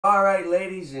Alright,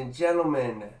 ladies and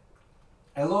gentlemen,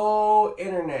 hello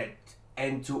internet,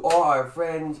 and to all our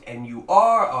friends, and you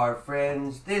are our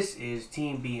friends, this is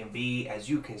Team B&B. As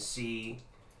you can see,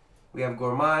 we have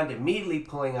Gourmande immediately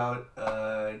pulling out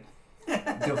the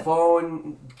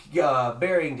phone,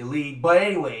 burying the lead. But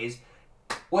anyways,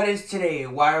 what is today?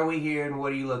 Why are we here, and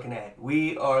what are you looking at?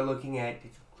 We are looking at,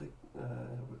 did you click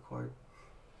record?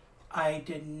 I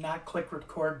did not click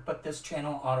record, but this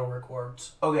channel auto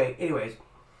records. Okay, anyways.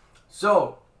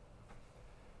 So,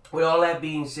 with all that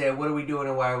being said, what are we doing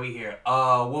and why are we here?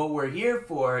 What we're here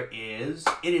for is,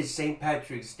 it is St.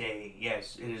 Patrick's Day.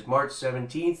 Yes, it is March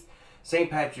 17th,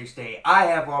 St. Patrick's Day. I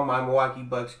have on my Milwaukee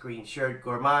Bucks green shirt.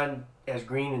 Gourmande as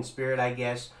green in spirit, I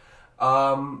guess.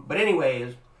 But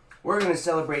anyways, we're going to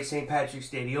celebrate St. Patrick's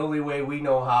Day the only way we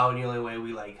know how and the only way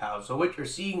we like how. So what you're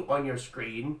seeing on your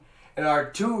screen, and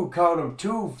our two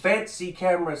fancy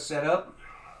cameras set up,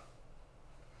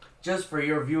 just for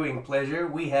your viewing pleasure,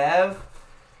 we have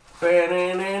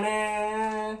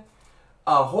a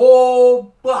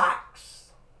whole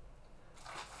box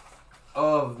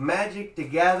of Magic the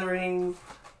Gathering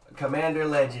Commander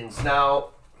Legends. Now,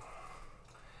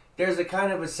 there's a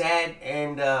kind of a sad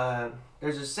and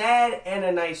there's a sad and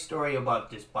a nice story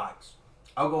about this box.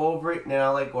 I'll go over it and then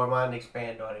I'll let Gourmande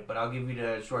expand on it, but I'll give you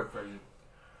the short version.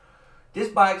 This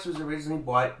box was originally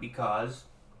bought because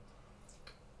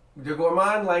the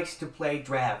Gourmande likes to play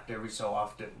draft every so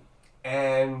often.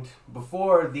 And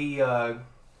before the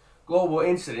global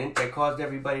incident that caused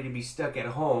everybody to be stuck at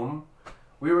home,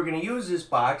 we were going to use this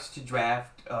box to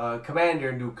draft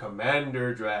Commander and do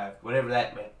Commander draft, whatever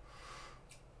that meant.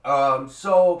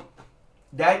 So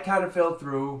that kind of fell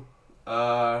through.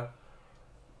 I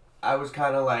was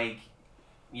kind of like,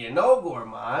 you know,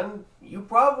 Gourmande, you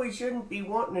probably shouldn't be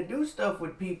wanting to do stuff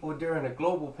with people during a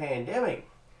global pandemic.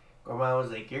 Gourmande was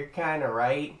like, you're kind of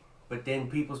right. But then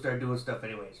people started doing stuff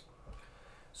anyways.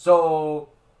 So,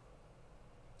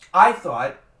 I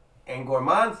thought, and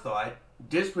Gourmande thought,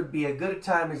 this would be a good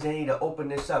time as any to open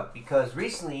this up. Because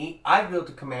recently, I built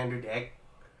a Commander deck.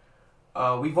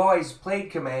 We've always played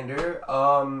Commander.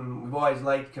 We've always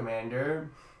liked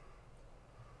Commander.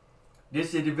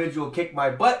 This individual kicked my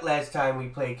butt last time we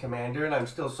played Commander, and I'm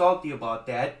still salty about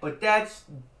that. But that's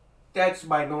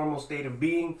my normal state of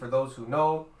being, for those who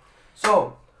know.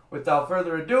 So, without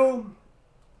further ado,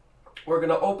 we're going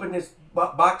to open this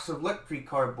box of luxury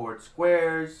cardboard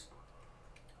squares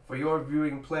for your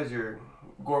viewing pleasure.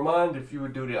 Gourmande, if you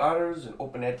would do the honors and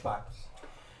open that box.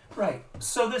 Right.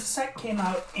 So this set came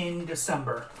out in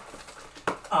December.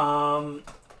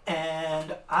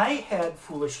 And I had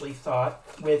foolishly thought,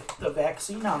 with the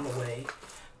vaccine on the way,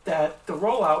 that the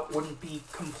rollout wouldn't be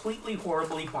completely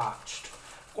horribly botched.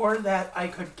 Or that I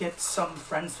could get some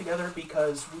friends together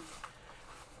because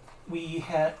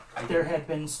there had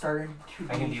been started to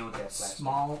be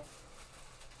small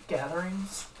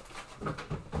gatherings.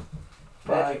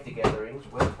 Magic the Gatherings.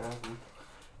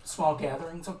 Small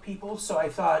gatherings of people. So I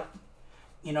thought,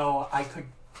 you know, I could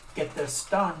get this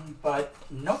done, but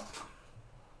nope.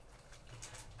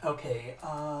 Okay,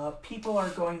 people are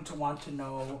going to want to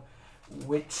know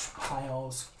which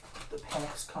piles the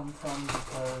packs come from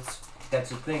because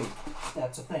that's a thing.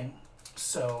 That's a thing.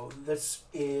 So this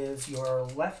is your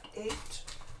left 8.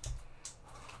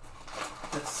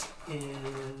 This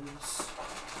is...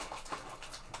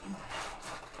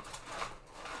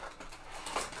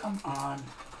 Come on.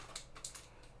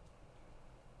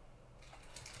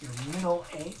 Your middle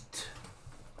 8.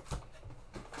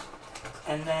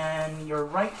 And then your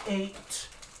right 8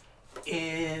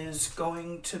 is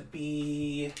going to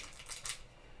be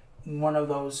one of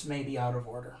those maybe out of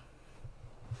order.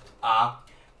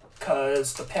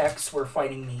 Because the packs were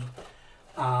fighting me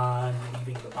on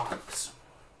leaving the box.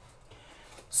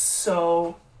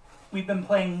 So, we played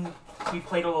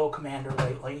a little Commander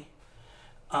lately.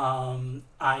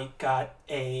 I got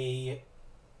a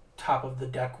top of the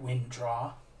deck win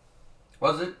draw.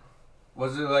 Was it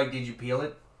like, did you peel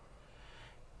it?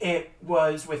 It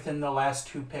was within the last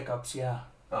 2 pickups, yeah.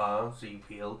 Oh, so you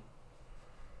peeled.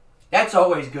 That's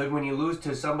always good when you lose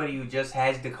to somebody who just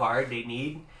has the card they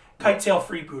need. Kitetail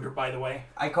freebooter, by the way.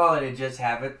 I call it a just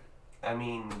have it. I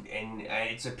mean, and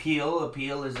it's a peel. A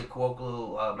peel is a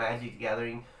colloquial Magic the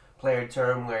Gathering player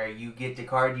term where you get the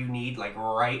card you need, like,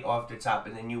 right off the top,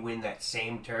 and then you win that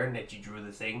same turn that you drew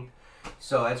the thing.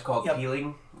 So that's called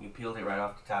peeling. You peeled it right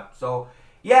off the top. So,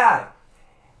 yeah.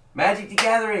 Magic the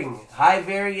Gathering, high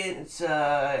variance,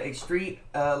 extreme,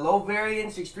 low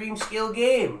variance, extreme skill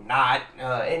game. Not,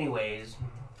 anyways.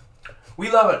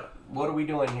 We love it. What are we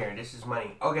doing here? This is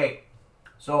money. Okay.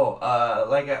 So,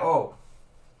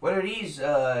 what are these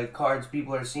cards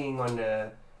people are seeing on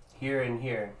the here and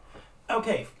here.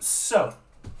 Okay, so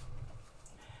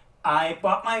I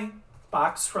bought my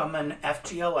box from an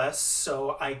FGLS,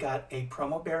 so I got a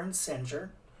Promo Baron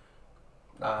Singer.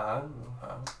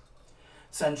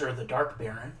 Singer the Dark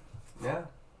Baron. Yeah.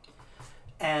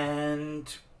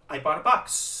 And I bought a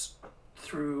box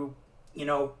through,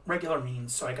 regular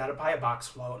means, so I got to buy a box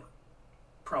float.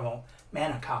 Promo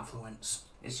Mana Confluence.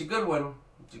 It's a good one.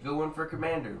 It's a good one for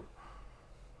Commander.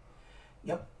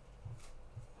 Yep.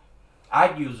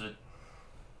 I'd use it.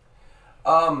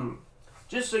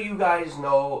 Just so you guys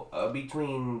know,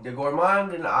 between the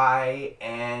Gourmande and I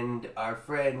and our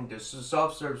friend, the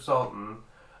Self-Serve Sultan,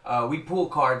 we pull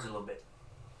cards a little bit.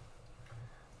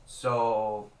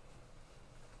 So,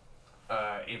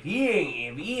 if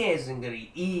he isn't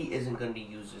gonna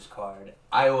use this card,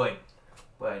 I would,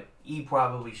 but he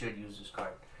probably should use this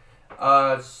card.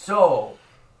 So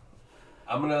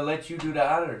I'm gonna let you do the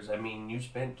honors. I mean, you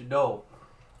spent the dough.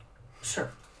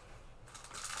 Sure.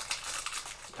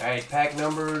 All right, pack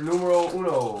numero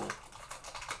uno.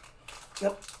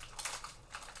 Yep.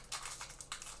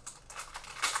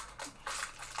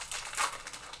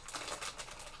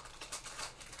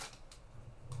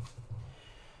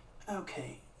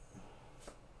 Okay.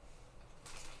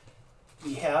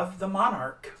 We have the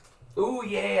Monarch. Ooh,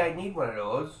 yeah, I need one of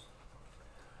those.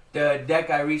 The deck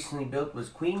I recently built was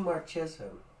Queen Marchesa.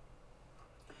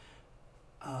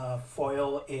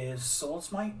 Foil is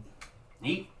Soul's Might.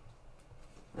 Neat.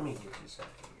 Let me get this out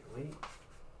of here.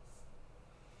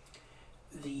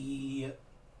 Wait. The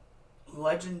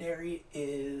legendary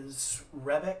is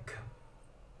Rebec.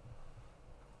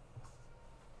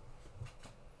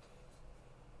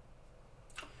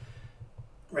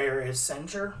 Rare is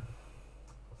Singer.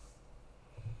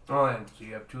 Oh, and so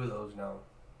you have two of those now.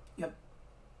 Yep.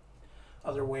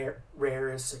 Other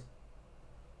rare is...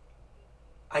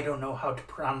 I don't know how to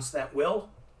pronounce that, Will.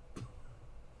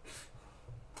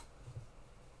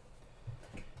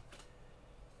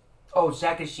 Oh,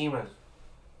 Sakashima.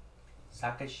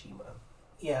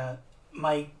 Yeah,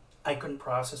 I couldn't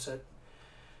process it.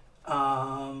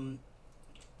 Okay,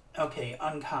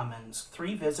 uncommons.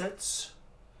 3 visits.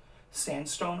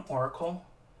 Sandstone Oracle.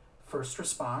 First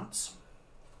response.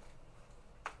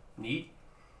 Neat.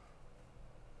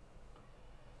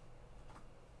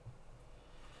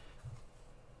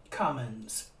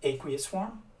 Commons. Aqueous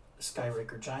Form.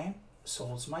 Skyraker Giant.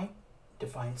 Soul's Might.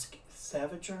 Defiant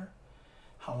Savager.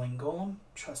 Howling Golem.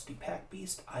 Trusty Pack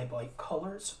Beast. Eyeblight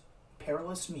Colors.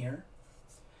 Perilous Mirror.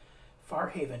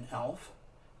 Farhaven Elf.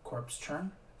 Corpse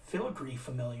Churn. Filigree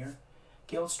Familiar.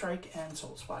 Gale Strike and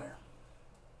Soulspire.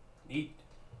 Neat.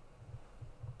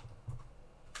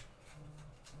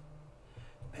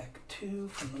 Pack 2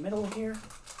 from the middle here.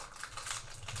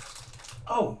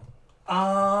 Oh,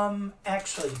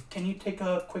 actually, can you take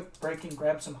a quick break and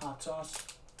grab some hot sauce?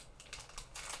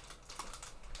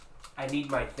 I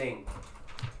need my thing.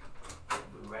 I'll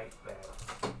be right back.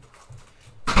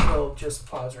 We'll just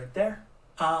pause right there.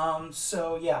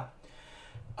 So yeah.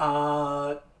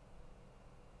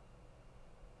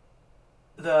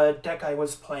 The deck I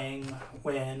was playing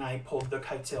when I pulled the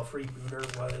Kitesail Freebooter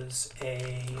was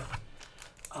a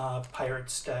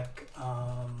Pirates deck.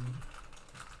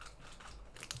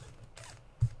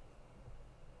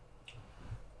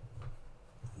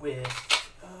 With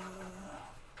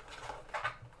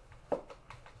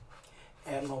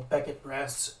Admiral Beckett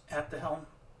Brass at the helm.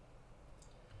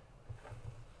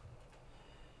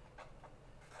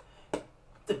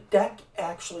 The deck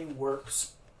actually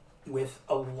works with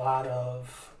a lot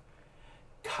of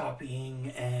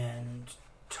copying and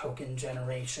token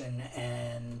generation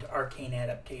and arcane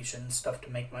adaptation stuff to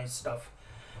make my stuff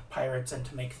pirates and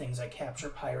to make things like capture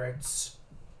pirates,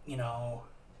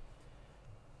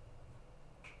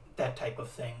 that type of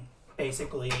thing.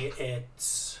 Basically,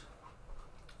 it's...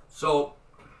 So,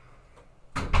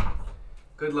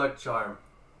 good luck, charm.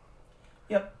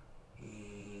 Yep.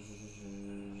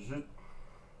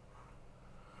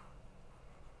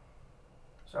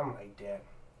 Something like that.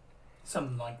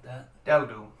 Something like that. That'll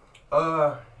do.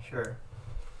 Sure.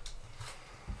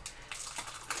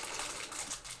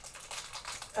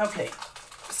 Okay,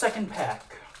 second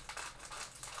pack.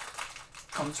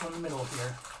 Comes from the middle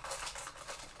here.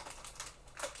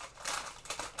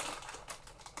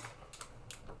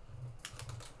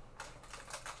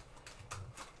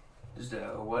 Is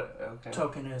what? Okay.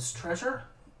 Token is Treasure.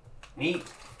 Neat.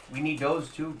 We need those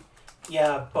too.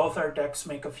 Yeah, both our decks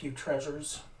make a few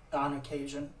treasures on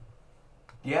occasion.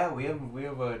 Yeah, we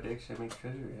have a deck that makes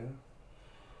treasure.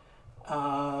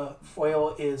 Yeah.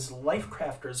 Foil is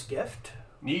Lifecrafter's Gift.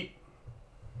 Neat.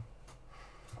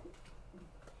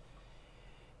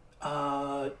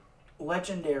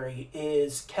 Legendary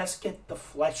is Casket the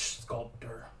Flesh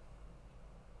Sculptor.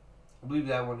 I believe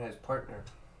that one has partner.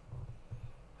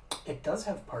 It does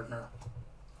have partner.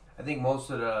 I think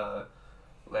most of the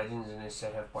legends in this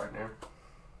set have partner.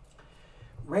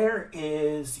 Rare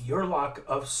is Yurlok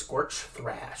of Scorch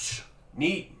Thrash.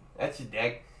 Neat. That's a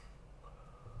deck.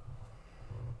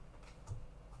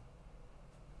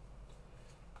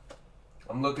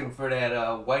 I'm looking for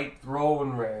that white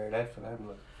throne rare. That's what I'm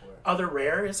looking for. Other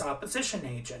rare is Opposition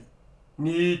Agent.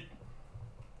 Neat.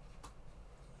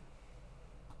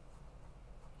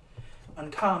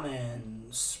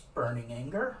 Uncommons, Burning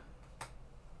Anger.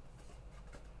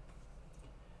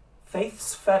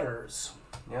 Faith's Fetters.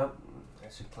 Yep.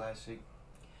 That's a classic.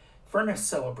 Furnace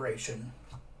Celebration.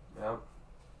 Yep.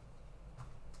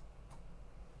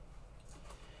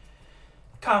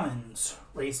 Commons,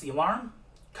 Raise the Alarm.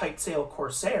 Kite Sail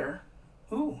Corsair.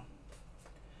 Ooh.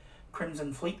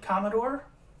 Crimson Fleet Commodore.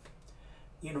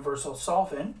 Universal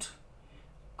Solvent.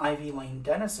 Ivy Lane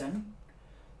Denizen.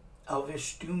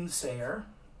 Elvish Doomsayer.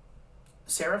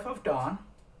 Seraph of Dawn.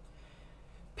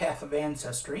 Path of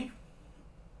Ancestry.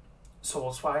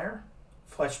 Soulsfire.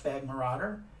 Fleshbag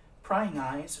Marauder. Prying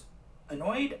Eyes.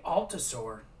 Annoyed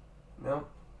Altasaur. Nope.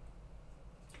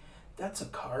 That's a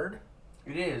card.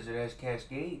 It is. It has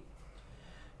Cascade.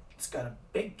 It's got a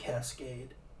big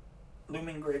cascade.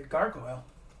 Looming Grid Gargoyle.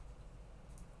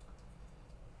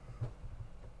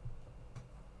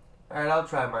 Alright, I'll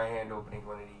try my hand opening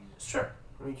one of these. Sure.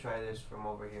 Let me try this from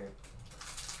over here.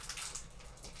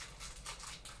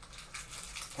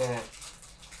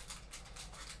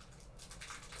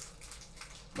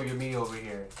 Look at me over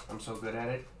here. I'm so good at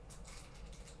it.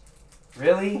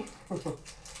 Really?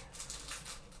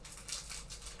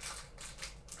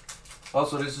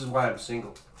 Also, this is why I'm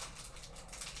single.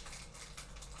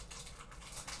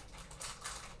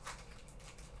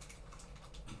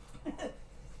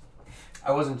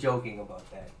 I wasn't joking about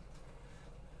that.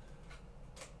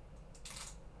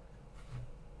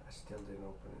 I still didn't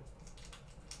open it.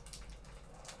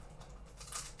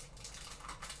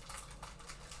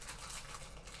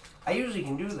 I usually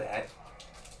can do that.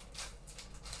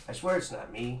 I swear it's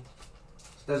not me.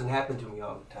 This doesn't happen to me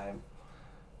all the time.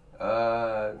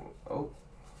 Oh.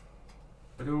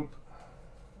 Badoop.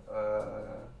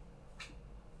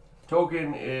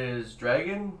 Token is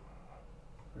Dragon.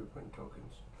 We're putting tokens.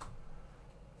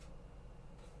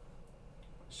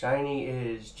 Shiny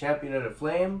is Champion of the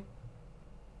Flame.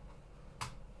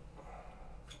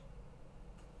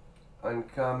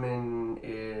 Uncommon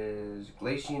is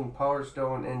Glacian Power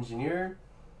Stone Engineer.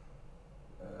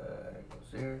 It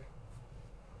goes there.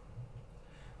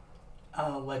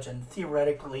 Legend.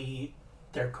 Theoretically,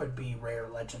 there could be rare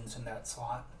legends in that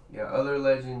slot. Yeah, other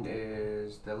legend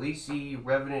is the Lisi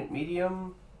Revenant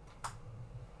Medium.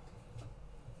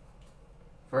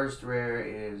 First rare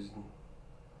is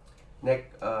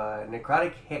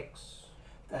Necrotic Hicks.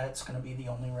 That's going to be the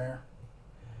only rare.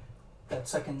 That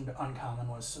second uncommon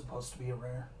was supposed to be a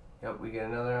rare. Yep, we get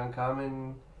another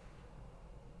uncommon.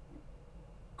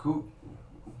 Kuom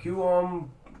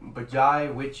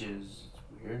Bajai Witches.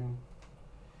 It's weird.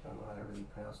 I don't know how to really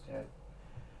pronounce that.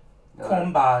 No,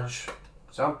 Combage.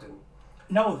 something.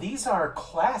 No, these are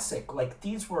classic. Like,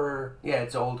 these were... Yeah,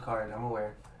 it's an old card. I'm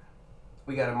aware.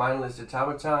 We got a Mindless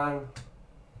Automaton.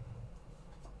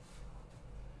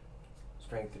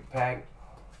 Strength of Pack.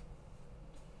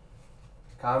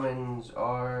 Commons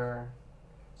are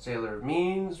Sailor of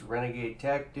Means, Renegade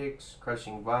Tactics,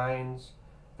 Crushing Vines,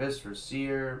 Viscera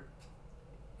Seer,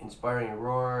 Inspiring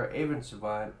Roar, Avon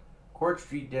Savant, Court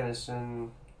Street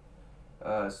Denizen,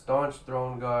 Staunch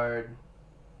Throne Guard,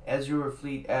 Azure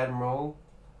Fleet Admiral,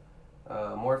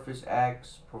 Morphous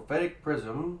Axe, Prophetic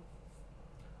Prism,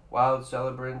 Wild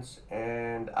Celebrants,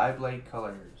 and Eyeblight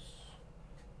Colors.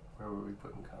 Where were we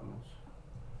putting commons?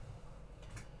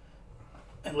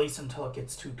 At least until it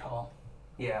gets too tall.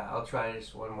 Yeah, I'll try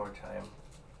this one more time.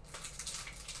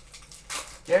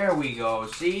 There we go,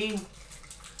 see?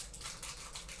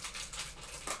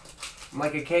 I'm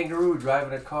like a kangaroo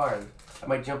driving a car. I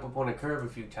might jump up on a curb a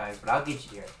few times, but I'll get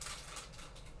you there.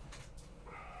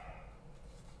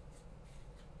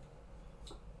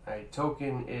 Alright,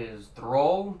 token is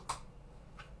Thrall.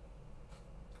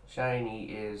 Shiny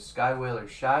is Skywhaler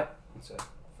Shot. It's a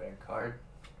fair card.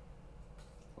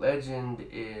 Legend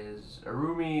is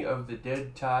Arumi of the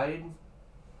Dead Tide.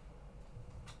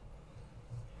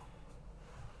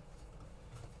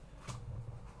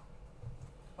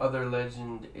 Other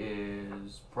legend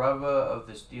is Brava of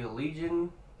the Steel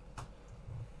Legion.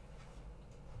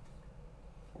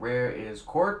 Rare is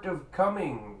Court of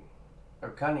Cunning.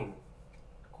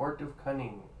 Court of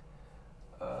Cunning.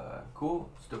 Cool.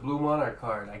 It's the Blue Monarch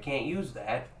card. I can't use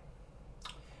that.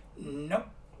 Nope.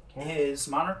 Can't. His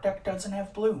Monarch deck doesn't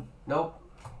have blue. Nope.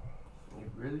 It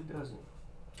really doesn't.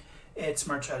 Its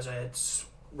Marchesa, it's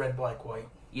red, black, white.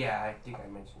 Yeah, I think I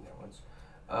mentioned that once.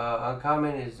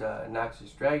 Uncommon is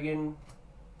Noxious Dragon.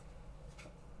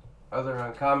 Other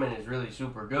uncommon is really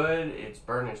super good. It's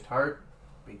Burnished Heart.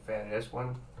 Big fan of this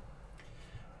one.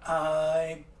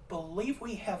 I believe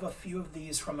we have a few of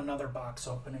these from another box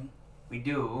opening. We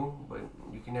do, but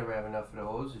you can never have enough of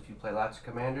those if you play lots of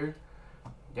Commander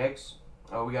decks.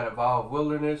 Oh, we got Evolve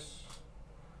Wilderness.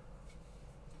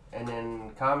 And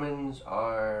then commons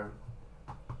are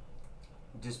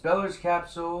Dispeller's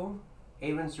Capsule,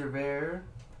 Haven Surveyor,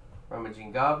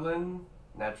 Rummaging Goblin,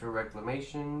 Natural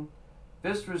Reclamation,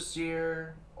 Viscerous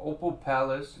Seer, Opal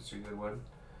Palace, it's a good one,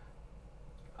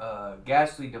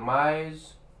 Ghastly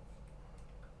Demise,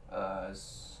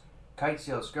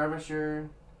 Kitesail Skirmisher,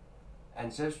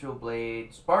 Ancestral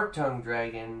Blade, Spark Tongue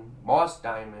Dragon, Moss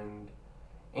Diamond,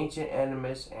 Ancient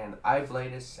Animus, and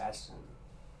Eyeblade Assassin.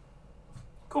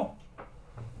 Cool.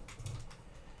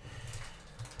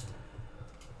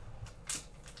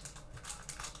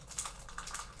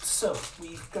 So,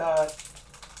 we've got...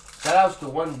 Shout outs to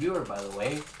one viewer, by the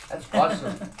way. That's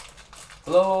awesome.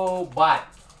 Hello, bot.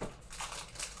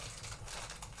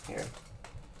 Here.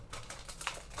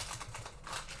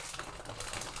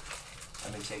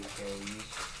 Let me take care of these.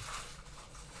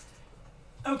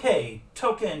 Okay,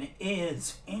 token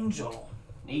is Angel.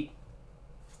 Neat.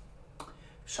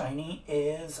 Shiny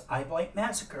is Eyeblight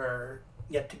Massacre.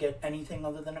 Yet to get anything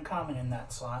other than a common in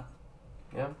that slot.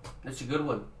 Yeah, that's a good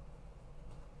one.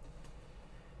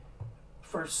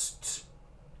 First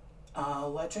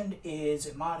legend is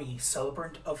Imadi,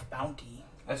 Celebrant of Bounty.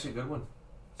 That's a good one.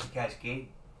 It's a Cascade.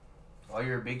 All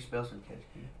your big spells are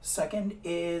Cascade. Second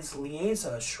is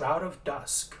Lieza, Shroud of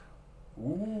Dusk.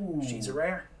 Ooh. She's a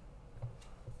rare.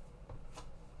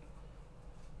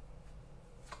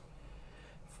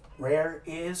 Rare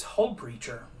is Hull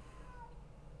Breacher,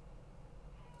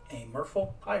 a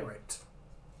Merfolk pirate.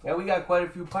 Yeah, we got quite a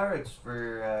few pirates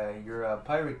for your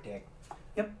pirate deck.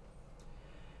 Yep.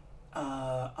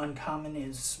 Uncommon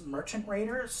is Merchant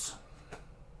Raiders,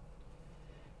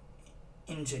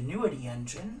 Ingenuity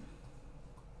Engine,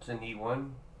 It's a neat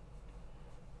one.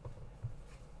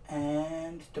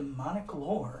 and Demonic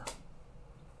Lore.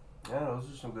 Yeah,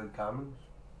 those are some good commons.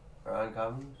 Or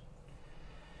uncommons.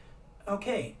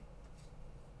 Okay.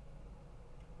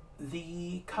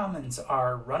 The commons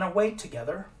are Runaway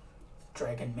Together,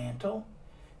 Dragon Mantle,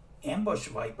 Ambush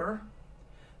Viper,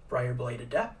 Briarblade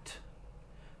Adept,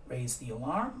 Raise the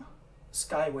Alarm,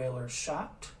 Sky Whaler's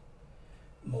Shot,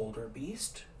 Molder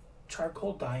Beast,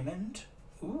 Charcoal Diamond,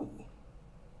 ooh,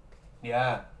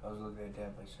 Yeah, I was looking at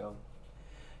that myself.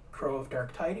 Crow of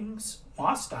Dark Tidings,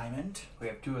 Moss Diamond, We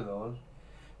have two of those.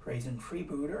 Brazen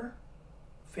Freebooter,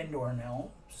 Findorn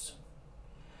Elves.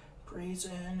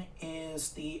 Brazen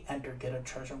is the Enter Get a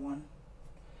Treasure one.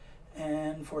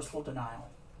 And Forceful Denial.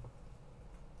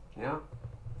 Yeah.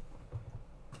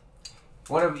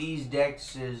 One of E's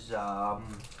decks is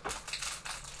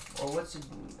what's it?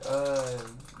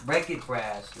 Wreck-It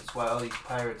Brass. That's why all these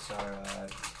pirates are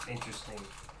interesting.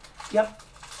 Yep.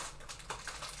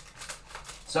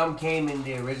 Some came in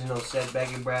the original set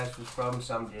Wreck-It Brass was from,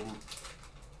 some didn't.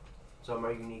 Some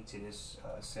are unique to this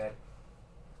set.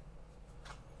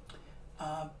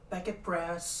 Beckett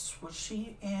Brass, was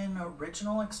she in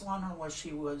original Ixalan or was she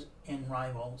in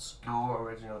Rivals? No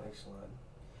original Ixalan.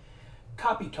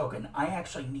 Copy token. I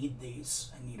actually need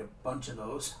these. I need a bunch of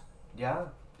those. Yeah,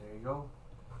 there you go.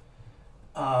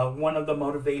 One of the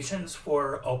motivations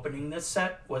for opening this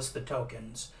set was the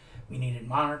tokens. We needed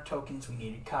Monarch tokens, we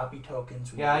needed copy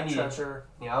tokens, we needed treasure.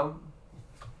 Yeah.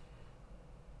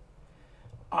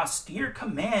 Austere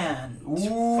Command.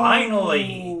 Ooh.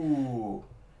 Finally.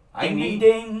 Ding, ding,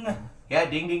 ding. Yeah,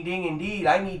 ding, ding, ding, indeed.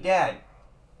 I need that.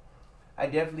 I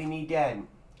definitely need that.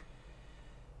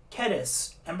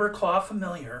 Kedis, Emberclaw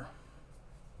Familiar.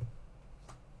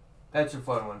 That's a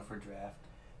fun one for draft.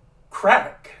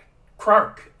 Krark,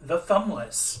 the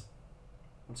Thumbless.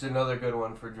 It's another good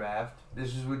one for draft.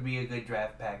 Would be a good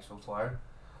draft pack so far.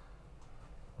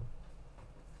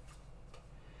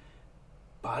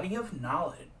 Body of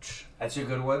Knowledge. That's a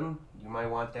good one. You might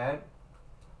want that.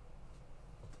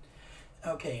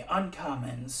 Okay,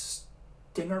 uncommons.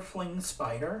 Stinger Fling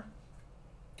Spider.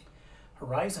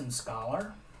 Horizon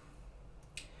Scholar.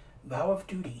 Vow of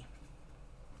Duty.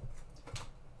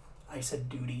 I said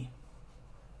duty.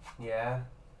 Yeah.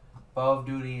 Ball of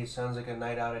Duty, it sounds like a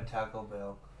night out at Taco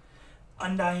Bell.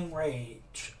 Undying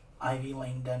Rage. Ivy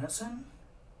Lane Denizen.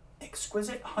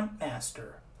 Exquisite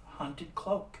Huntmaster. Hunted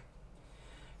Cloak.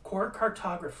 Core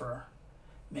Cartographer.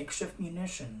 Makeshift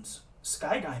Munitions.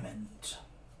 Sky Diamond.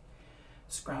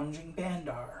 Scrounging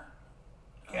Bandar.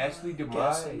 Ghastly Demise.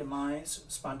 Ghastly Demise.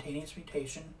 Spontaneous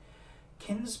Mutation.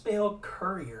 Kinsbale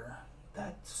Courier.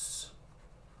 That's...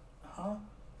 Huh?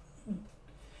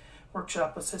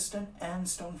 Workshop Assistant and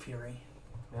Stone Fury.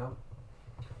 Yeah.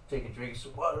 Take a drink of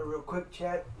some water real quick,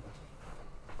 chat.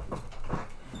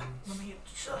 Let me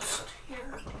adjust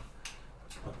here.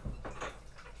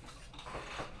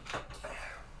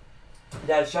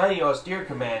 That shiny austere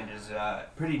command is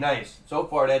pretty nice. So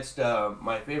far, that's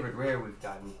my favorite rare we've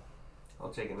gotten. I'll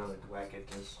take another whack at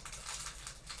this.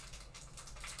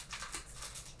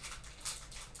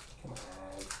 Come on.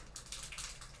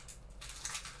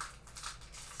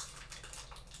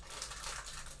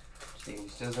 Steve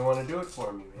just doesn't want to do it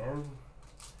for me, man.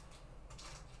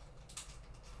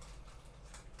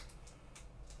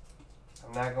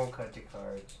 I'm not gonna cut the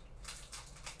cards.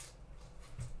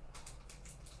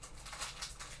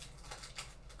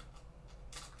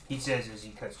 He says as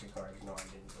he cuts the cards. No, I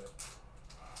didn't do it.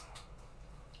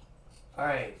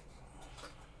 Alright.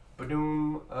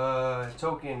 Badoom.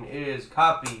 Token is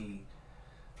copy.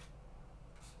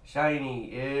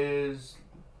 Shiny is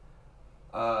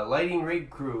Lighting Rig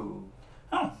Crew.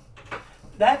 Oh,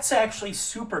 that's actually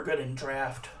super good in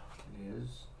draft. It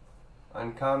is.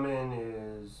 Uncommon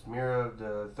is Mira,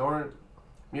 Thorn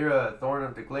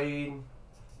of the Glade.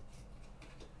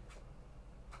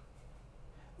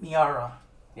 Miara.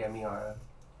 Yeah, Miara.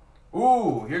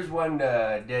 Ooh, here's one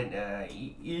that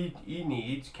he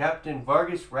needs. Captain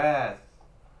Vargas Wrath.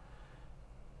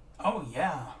 Oh,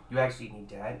 yeah. You actually need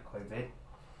that quite a bit.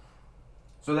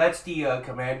 So that's the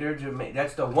commander to make.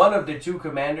 That's the one of the two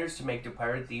commanders to make the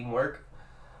pirate theme work.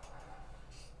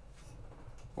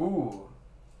 Ooh,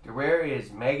 the rare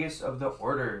is Magus of the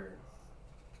Order.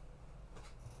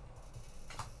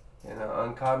 And the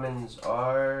uncommons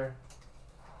are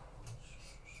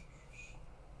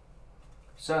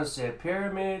Sunset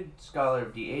Pyramid, Scholar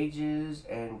of the Ages,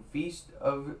 and Feast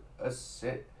of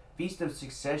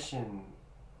Succession.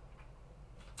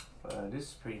 This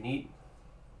is pretty neat.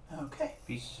 Okay.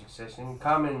 Feast of Succession.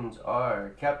 Commons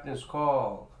are Captain's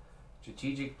Call,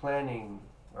 Strategic Planning,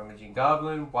 Rummaging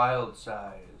Goblin, Wild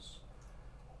Size,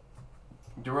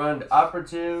 Durand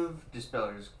Operative,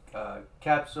 Dispeller's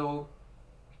Capsule,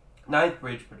 Ninth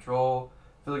Bridge Patrol,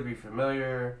 Filigree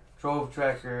Familiar, Trove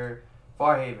Tracker,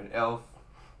 Farhaven Elf,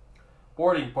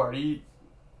 Boarding Party,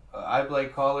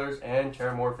 Eyeblight Callers, and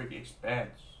Terramorphic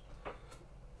Expanse.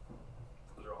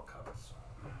 Those are all commons.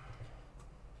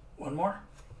 One more?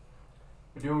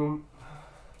 Doom.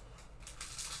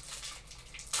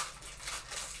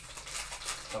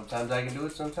 Sometimes I can do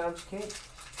it, sometimes I can't.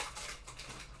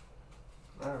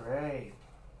 Alright.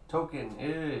 Token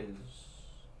is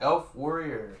Elf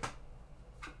Warrior.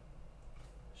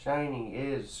 Shiny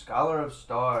is Scholar of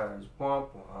Stars. Womp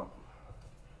womp.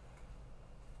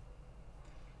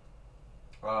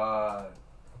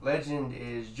 Legend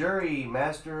is Jury,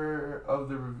 Master of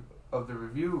the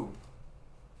Review.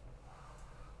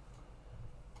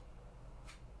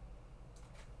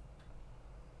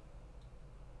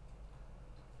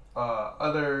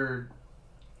 Other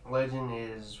legend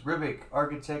is Ribic,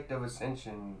 Architect of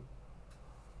Ascension.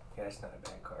 Yeah, that's not a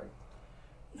bad card.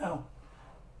 No.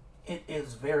 It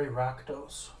is very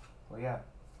Rakdos. Well, yeah.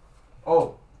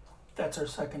 Oh. That's our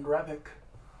second Rebic.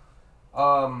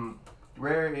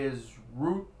 Rare is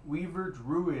Root Weaver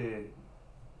Druid.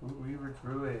 Root Weaver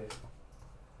Druid.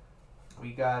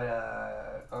 We got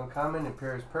Uncommon,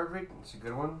 Imperious Perfect. It's a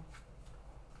good one.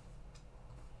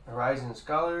 Horizon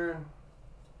Scholar.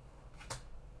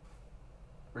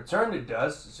 Return to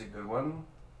Dust is a good one.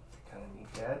 Kind of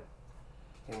need that.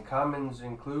 And commons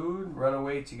include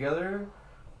Runaway Together,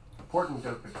 Portent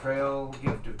of Betrayal,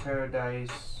 Gift of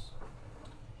Paradise,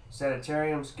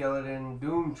 Sanitarium Skeleton,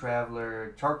 Doom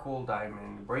Traveler, Charcoal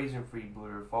Diamond, Brazen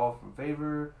Freebooter, Fall from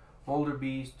Favor, Molder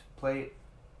Beast,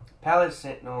 Palace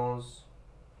Sentinels,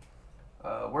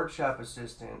 Workshop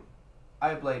Assistant,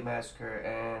 Eyeblight Massacre,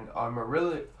 and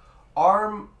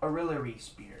Armillary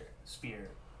Spear.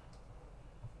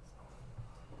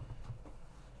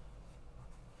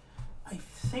 I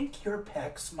think your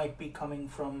packs might be coming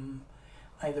from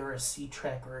either a C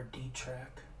track or a D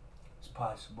track. It's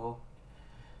possible.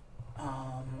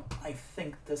 I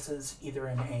think this is either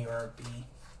an A or a B,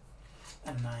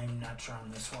 and I'm not sure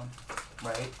on this one.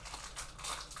 Right.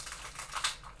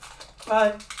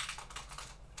 But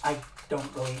I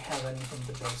don't really have anything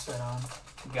to base that on.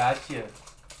 Gotcha.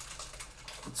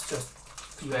 It's just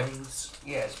feelings.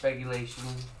 Yeah, speculation,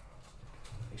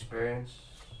 experience.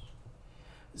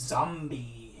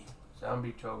 Zombie.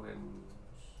 Zombie tokens.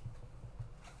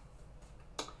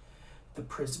 The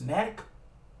prismatic.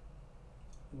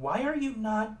 Why are you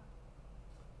not?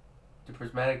 The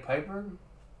prismatic piper?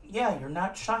 Yeah, you're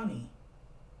not shiny.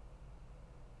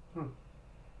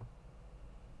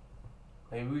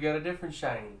 Maybe we got a different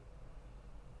shiny.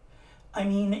 I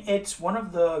mean, it's one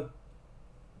of the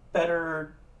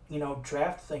better,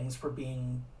 draft things for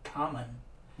being common.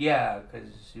 Yeah, because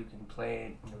you can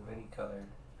play it of any color.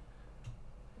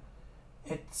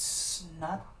 It's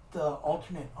not the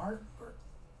alternate art.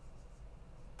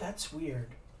 That's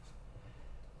weird.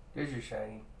 There's your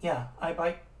shiny. Yeah, I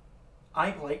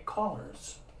like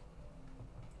colors.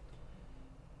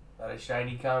 A lot of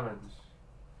shiny commons.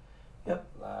 Yep.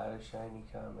 A lot of shiny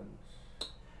commons.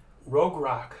 Rogue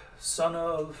Rock, son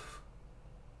of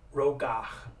Rogach.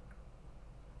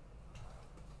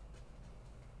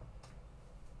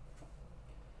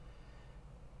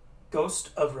 Ghost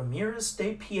of Ramirez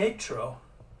de Pietro,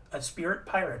 a spirit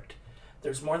pirate.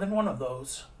 There's more than one of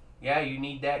those. Yeah, you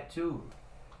need that too.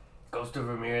 Ghost of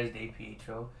Ramirez de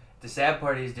Pietro. The sad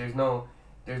part is there's no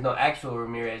actual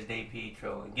Ramirez de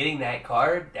Pietro. And getting that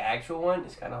card, the actual one,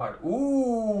 is kind of hard.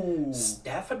 Ooh!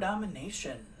 Staff of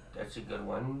Domination. That's a good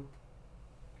one.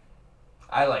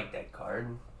 I like that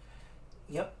card.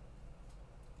 Yep.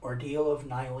 Ordeal of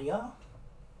Nylia.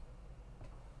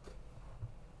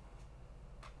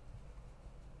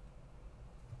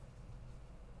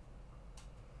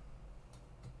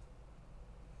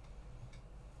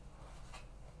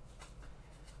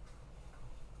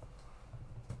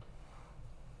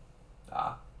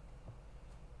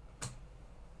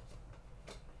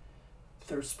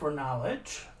 Thirst for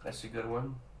Knowledge. That's a good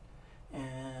one.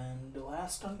 And the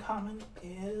last uncommon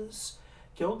is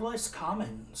Guildless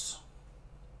Commons.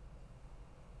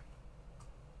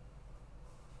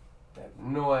 I have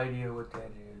no idea what that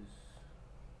is.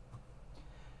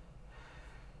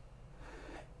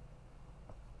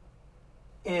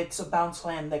 It's a bounce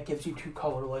land that gives you 2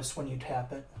 colorless when you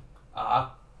tap it.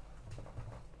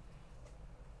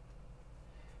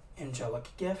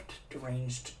 Angelic Gift,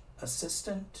 Deranged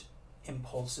Assistant,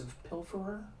 Impulsive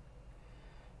Pilferer,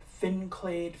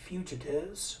 Finclade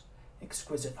Fugitives,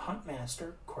 Exquisite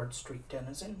Huntmaster, Court Street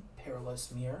Denizen,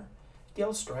 Perilous Mirror,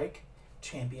 Gale Strike,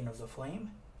 Champion of the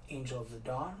Flame, Angel of the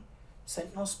Dawn,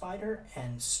 Sentinel Spider,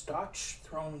 and Staunch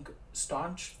Throne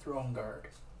Guard.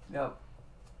 Yep.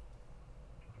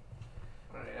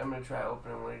 Alright, I'm going to try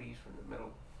opening one of these from the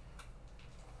middle.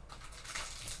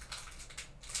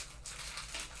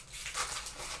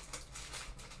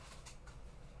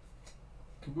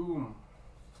 Kaboom.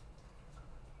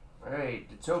 Alright,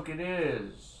 the token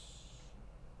is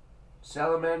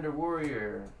Salamander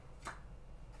Warrior.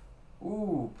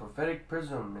 Ooh, Prophetic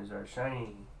Prism is our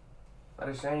shiny. A lot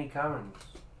of shiny commons.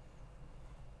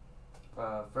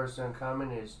 First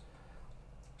uncommon is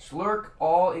Slurk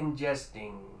All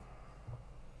Ingesting.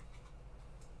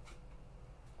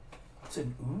 It's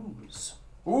an ooze.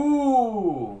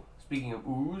 Ooh! Speaking of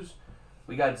ooze,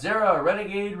 we got Zera,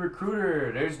 Renegade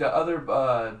Recruiter. There's the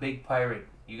other big pirate.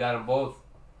 You got them both.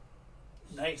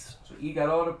 Nice. So you got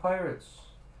all the pirates.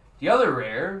 The other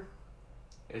rare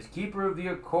is Keeper of the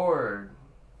Accord.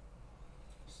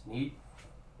 It's neat.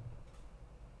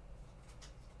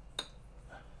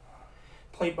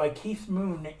 Played by Keith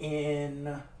Moon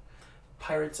in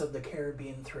Pirates of the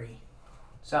Caribbean 3.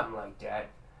 Something like that.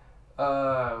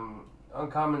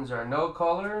 Uncommons are No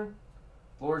Color,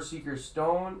 Lore Seeker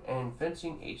Stone, and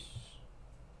Fencing Ace.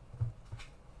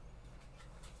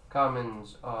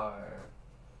 Commons are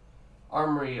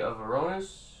Armory of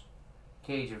Aronis,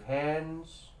 Cage of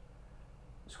Hands,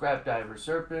 Scrap Diver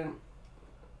Serpent,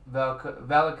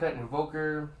 Valakut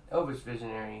Invoker, Elvis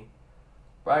Visionary,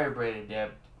 Briarbraid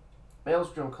Adept,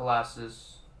 Maelstrom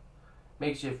Colossus,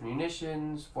 Makeshift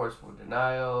Munitions, Forceful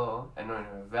Denial,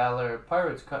 Anointer of Valor,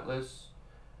 Pirate's Cutlass,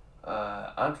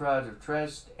 Entourage of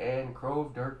Trest, and Crow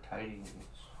of Dark Tidings.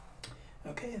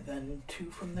 Okay, then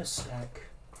 2 from this stack.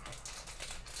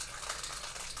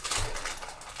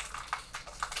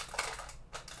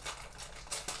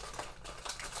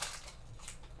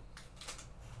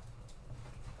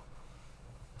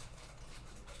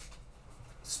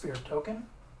 Spirit Token.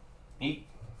 Neat.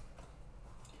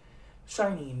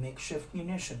 Shiny Makeshift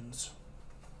Munitions.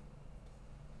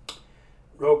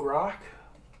 Rogue Rock.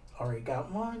 Already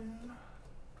got one.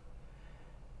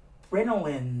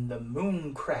 Renolin, the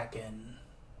Moon Kraken.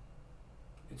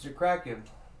 It's a Kraken.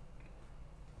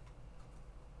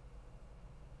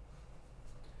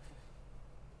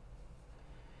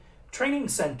 Training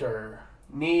Center.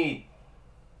 Neat.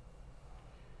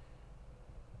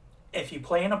 If you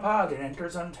play in a pod, it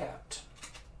enters untapped.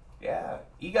 Yeah,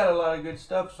 you got a lot of good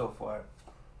stuff so far.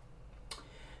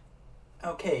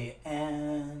 Okay,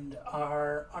 and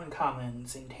our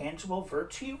uncommons, intangible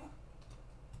virtue.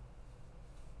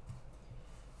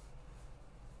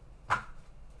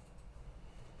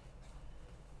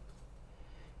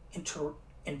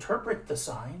 Interpret the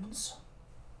signs.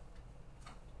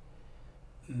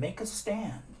 Make a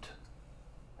stand.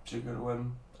 It's a good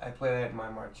one. I play that in my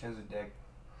Marchesa deck.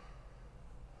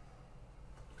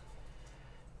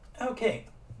 Okay,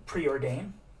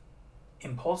 preordain.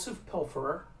 Impulsive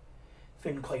pilferer.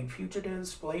 Finclade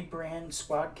fugitives. Blade brand.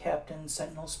 Squad captain.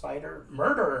 Sentinel spider.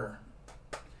 Murderer.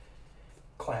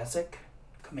 Classic.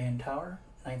 Command tower.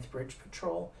 Ninth bridge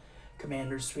patrol.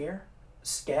 Commander sphere.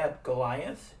 Scab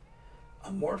Goliath.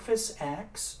 Amorphous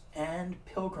axe. And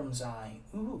Pilgrim's Eye.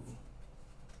 Ooh.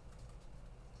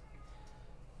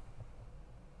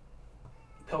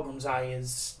 Pilgrim's Eye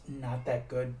is not that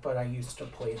good, but I used to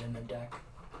play it in the deck.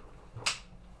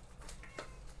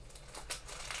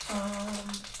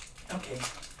 Okay.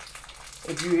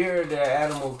 If you hear the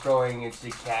animal crowing, it's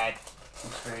the cat.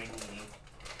 It's very needy.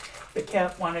 The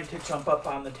cat wanted to jump up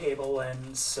on the table,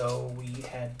 and so we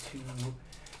had to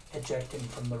eject him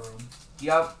from the room.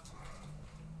 Yup.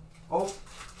 Oh.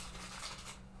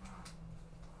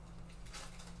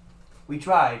 We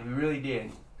tried. We really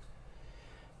did.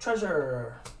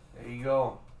 Treasure. There you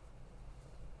go.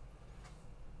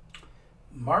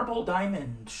 Marble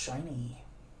diamond. Shiny.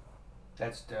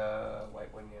 That's the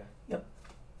white one, yeah. Yep.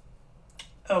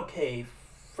 Okay,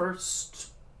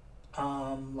 first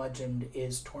legend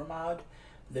is Tormod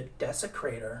the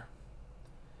Desecrator.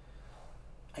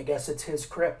 I guess it's his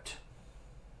crypt.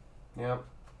 Yep.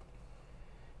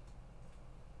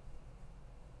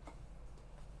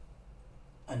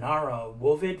 Anara,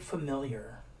 Wovid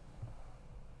Familiar.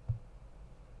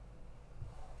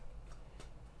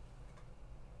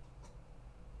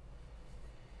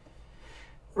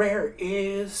 Rare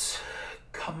is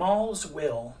Kamal's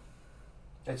Will.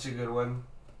 That's a good one.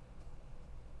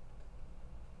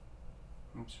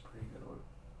 That's a pretty good one.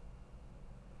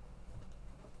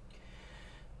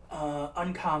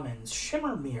 Uncommons,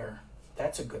 Shimmermere.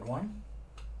 That's a good one.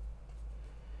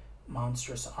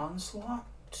 Monstrous Onslaught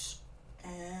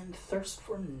and Thirst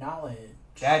for Knowledge.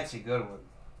 That's a good one.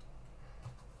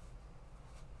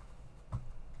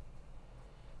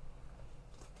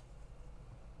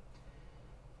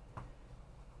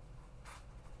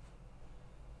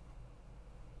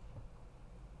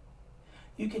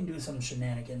 You can do some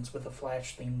shenanigans with a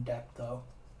Flash-themed deck, though.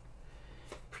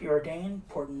 Preordain,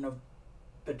 Portent of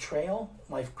Betrayal,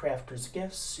 Lifecrafter's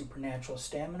Gifts, Supernatural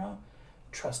Stamina,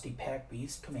 Trusty Pack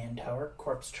Beast, Command Tower,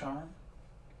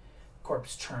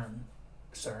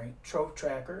 Trove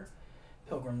Tracker,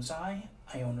 Pilgrim's Eye,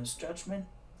 Iona's Judgment,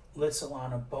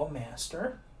 Lysilana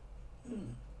Bowmaster.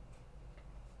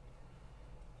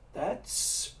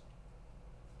 That's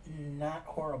not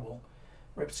horrible.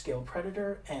 Ripscale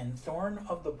Predator, and Thorn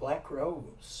of the Black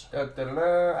Rose.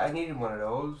 I needed one of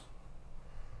those.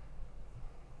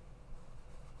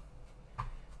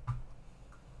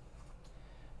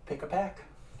 Pick a pack.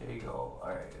 There you go.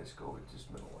 Alright, let's go with this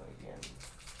middle one again.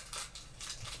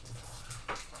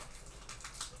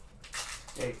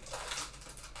 Hey.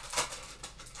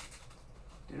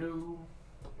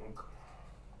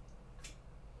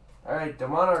 Alright, the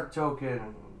Monarch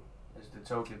token is the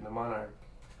token, the Monarch.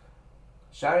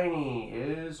 Shiny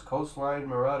is Coastline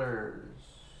Marauders.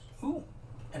 Ooh,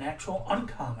 an actual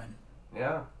uncommon.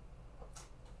 Yeah.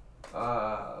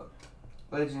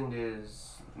 Legend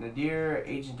is Nadir,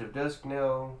 Agent of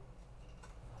Dusknell.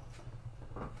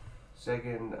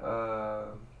 Second,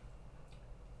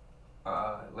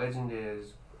 legend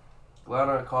is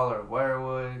Glouder, Caller of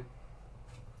Wirewood.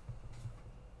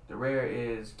 The rare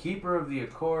is Keeper of the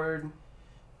Accord.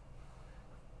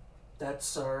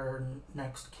 That's our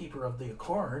next Keeper of the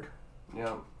Accord.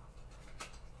 Yep.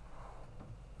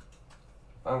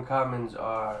 Uncommons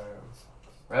are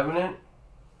Revenant,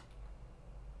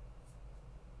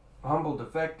 Humble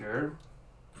Defector,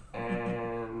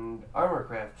 and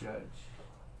Armorcraft Judge.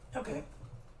 Okay.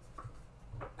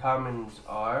 Commons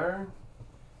are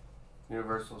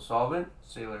Universal Solvent,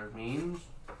 Sailor of Means,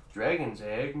 Dragon's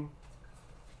Egg,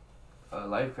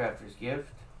 Lifecrafter's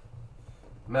Gift,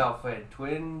 Malfed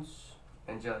Twins,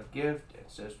 Angelic Gift,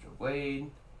 Ancestral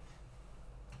Blade,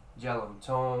 Jellum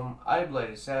Tome,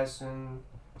 Eyeblight Assassin,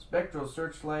 Spectral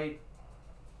Searchlight,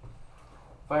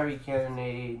 Fiery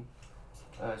Cannonade,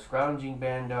 Scrounging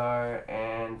Bandar,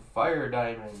 and Fire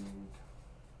Diamond.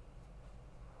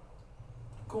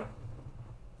 Cool.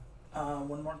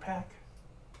 One more pack.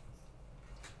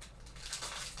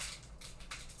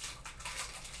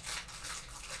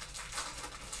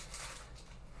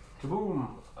 Kaboom!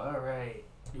 Alright.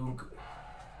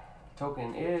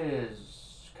 Token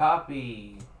is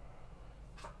copy.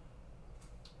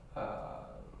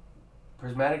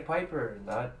 Prismatic Piper,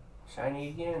 not shiny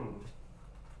again.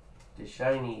 The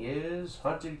shiny is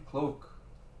Haunted Cloak.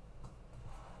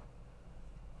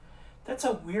 That's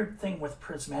a weird thing with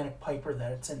Prismatic Piper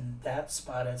that it's in that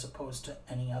spot as opposed to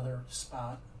any other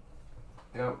spot.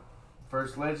 Yep.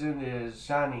 First legend is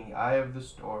shiny Eye of the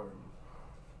Storm.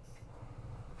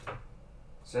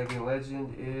 Second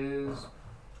legend is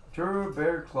Turbo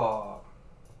Bear Claw.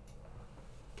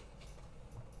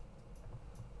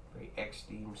 Very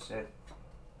X-Team set.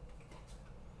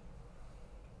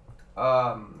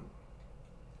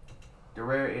 The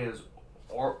rare is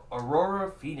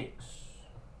Aurora Phoenix.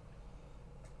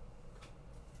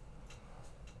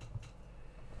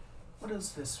 What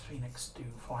does this Phoenix do?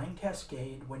 Flying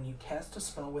Cascade. When you cast a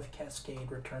spell with Cascade,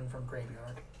 return from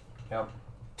graveyard Yep.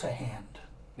 to hand.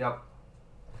 Yep.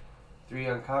 3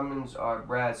 uncommons are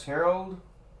Brass Herald,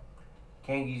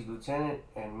 Kangi's Lieutenant,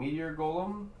 and Meteor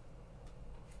Golem.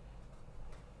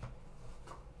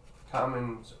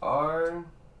 Commons are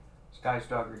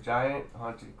Skystalker Giant,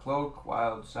 Haunted Cloak,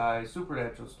 Wild Size,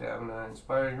 Supernatural Stamina,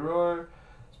 Inspiring Roar,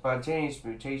 Spontaneous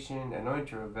Mutation,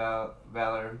 Anointer of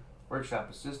Valor, Workshop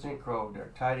Assistant, Crow of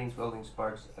Dark Tidings, Welding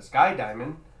Sparks, a Sky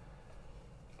Diamond,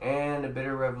 and a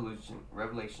Bitter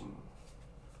Revelation.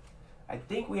 I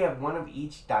think we have one of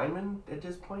each diamond at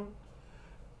this point.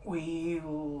 We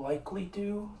likely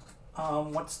do.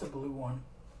 What's the blue one?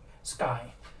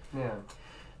 Sky. Yeah.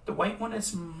 The white one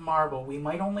is marble. We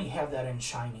might only have that in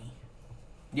shiny.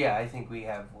 Yeah, I think we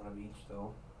have one of each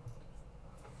though.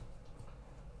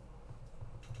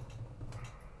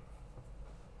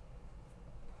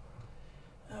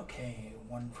 Okay,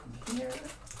 one from here.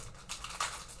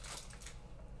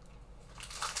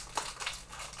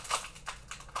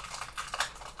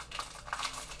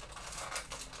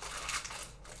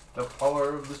 The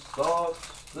power of the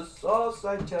sauce,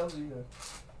 I tell you.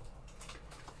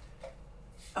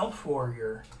 Elf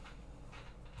Warrior.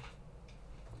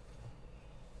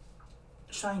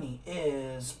 Shiny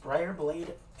is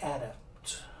Briarblade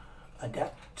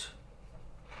Adept.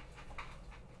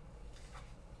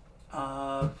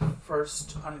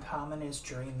 First uncommon is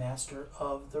Jury Master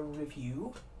of the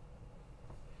Review.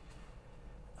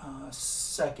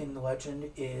 Second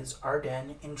legend is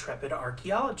Ardenn, Intrepid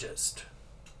Archaeologist.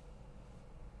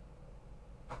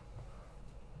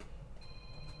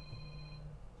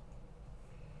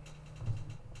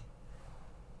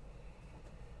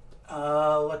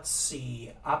 Let's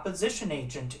see. Opposition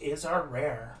Agent is our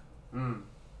rare.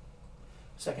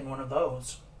 Second one of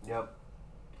those. Yep.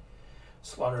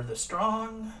 Slaughter the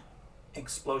Strong,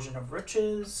 Explosion of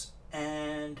Riches,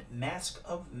 and Mask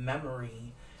of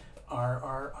Memory are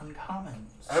our uncommons.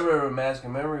 I remember Mask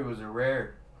of Memory was a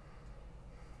rare.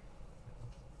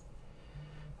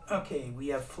 Okay, we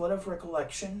have Flood of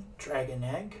Recollection, Dragon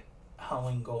Egg,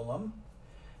 Howling Golem,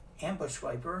 Ambush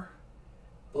Viper,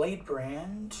 Blade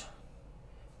Brand,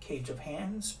 Cage of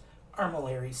Hands,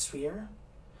 Armillary Sphere,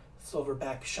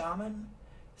 Silverback Shaman,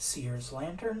 Seer's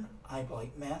Lantern,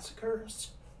 Eyeblight Massacres,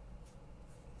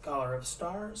 Scholar of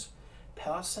Stars,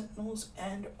 Palace Sentinels,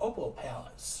 and Opal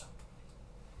Palace.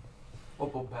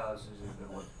 Opal Palace is a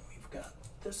good one. We've got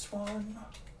this one.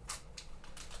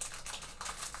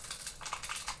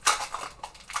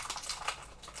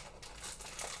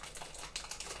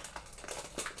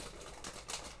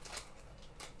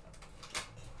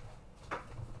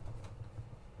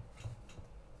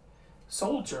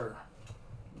 Soldier.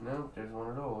 No, there's one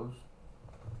of those.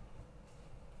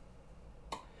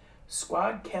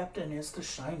 Squad Captain is the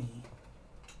shiny.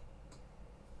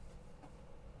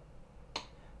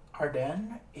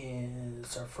 Ardenn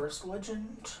is our first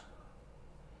legend.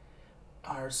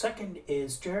 Our second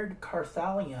is Jared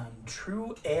Carthalion,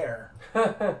 True Heir.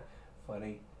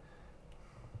 Funny.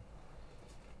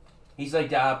 He's like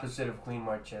the opposite of Queen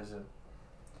Marchesa.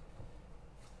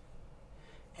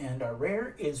 And our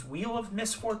rare is Wheel of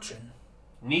Misfortune.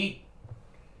 Neat.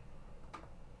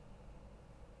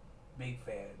 Big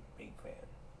fan. Big fan.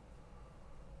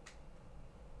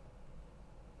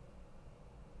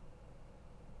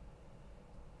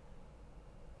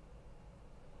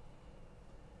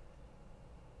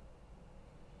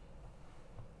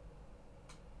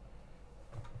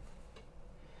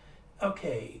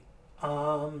 Okay,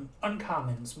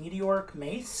 uncommons, Meteoric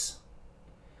Mace,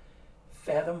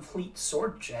 Fathom Fleet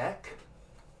Swordjack,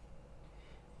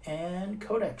 and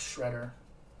Codex Shredder.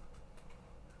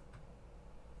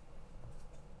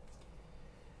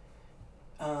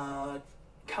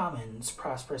 Commons,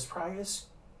 Prosperous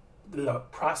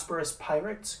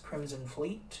Pirates, Crimson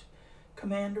Fleet,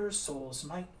 Commander, Soul's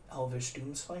Might, Elvish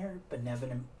Doomslayer,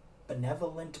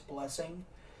 Benevolent Blessing,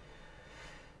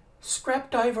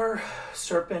 Scrap Diver,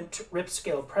 Serpent,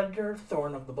 Ripscale Predator,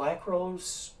 Thorn of the Black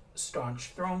Rose, Staunch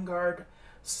Throne Guard,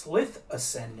 Slith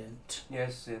Ascendant.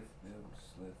 Yes, Slith.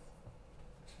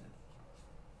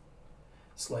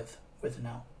 Slith with an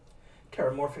L.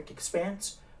 Terramorphic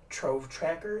Expanse, Trove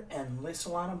Tracker, and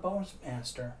Lysolana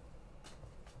Bonemaster.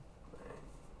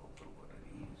 What are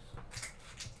these?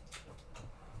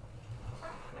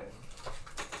 Okay.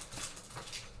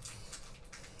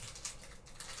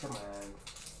 Come on.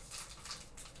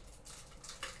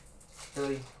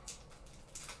 Really?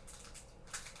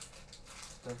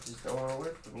 Stuff just don't want to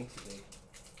work for me today.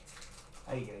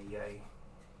 Ay, ay, ay.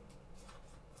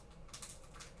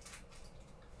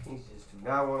 These just do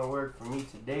not want to work for me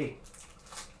today.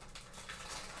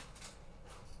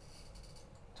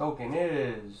 Token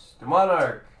is the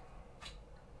Monarch.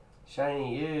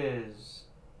 Shiny is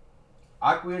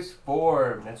Aqueous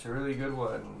Form. That's a really good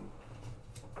one.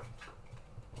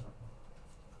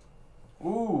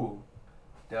 Ooh.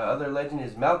 The other legend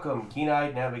is Malcolm,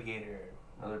 Keen-Eyed Navigator.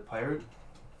 Another pirate.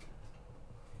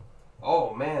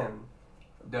 Oh man.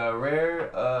 The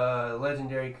rare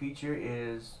legendary creature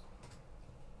is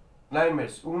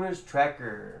Limus, Una's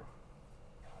Tracker.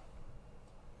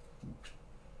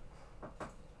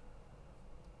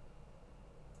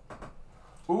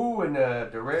 Ooh, and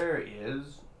the rare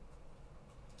is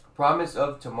Promise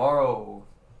of Tomorrow.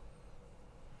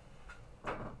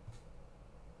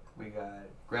 We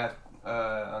got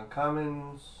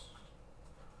uncommons,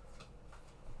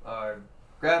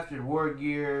 Grafted War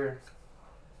Gear,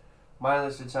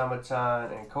 Mindless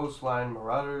Automaton, and Coastline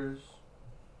Marauders.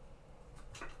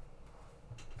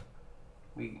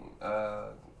 We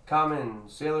common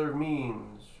Sailor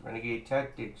Means, Renegade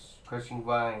Tactics, Crushing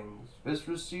Vines,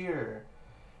 Viscerous Seer,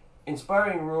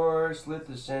 Inspiring Roar, Slith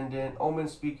Ascendant, Omen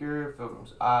Speaker,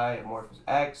 Pilgrim's Eye, Amorphous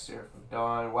Axe, Seraph of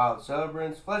Dawn, Wild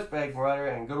Celebrants, Fleshbag Marauder,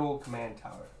 and Good Old Command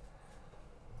Tower.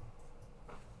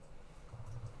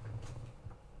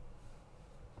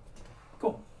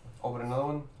 Cool. Open another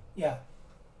one? Yeah.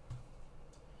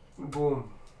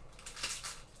 Boom.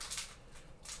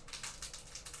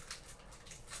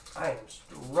 I am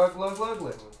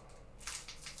struggling.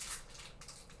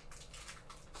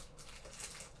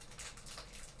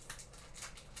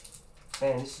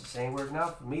 Man, this is ain't working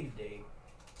out for me today.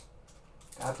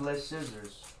 God bless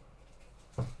scissors.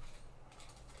 I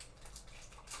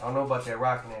don't know about that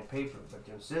rock and that paper, but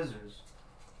them scissors.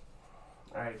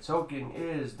 Alright, token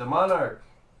is the Monarch.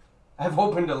 I've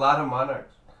opened a lot of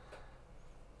Monarchs.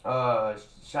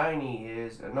 Shiny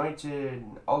is Anointed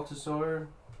Altasaur.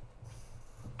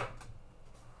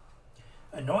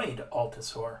 Annoyed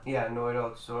Altasaur. Yeah, Annoyed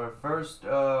Altasaur. First,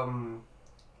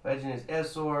 legend is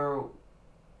Esor,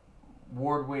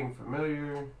 Wardwing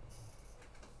Familiar.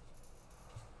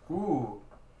 Ooh.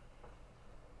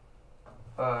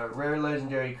 Rare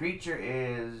legendary creature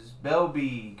is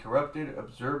Belby, Corrupted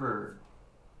Observer.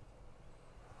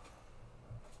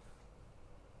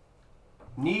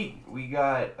 Neat. We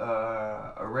got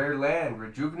a rare land,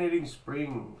 Rejuvenating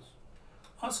Springs.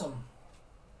 Awesome.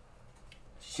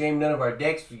 Shame none of our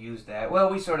decks use that. Well,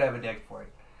 we sort of have a deck for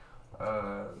it.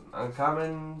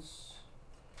 Uncommons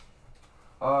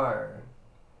are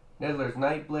Neddler's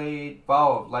Nightblade,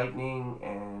 Vow of Lightning,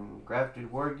 and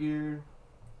Grafted War Gear.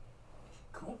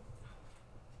 Cool.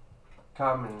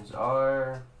 Commons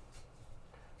are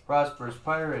Prosperous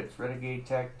Pirates, Renegade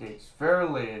Tactics,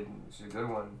 Fairlid, which is a good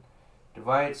one,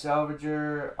 Deviant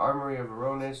Salvager, Armory of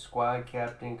Aronis, Squad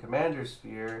Captain, Commander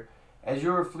Sphere,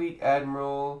 Azure Fleet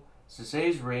Admiral,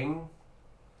 Sisay's Ring,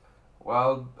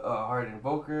 Wild Heart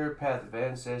Invoker, Path of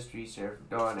Ancestry, Seraph of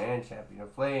Dawn, and Champion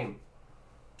of Flame.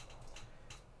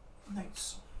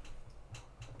 Nice.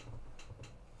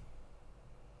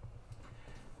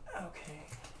 Okay.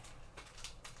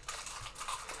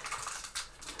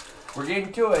 We're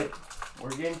getting to it.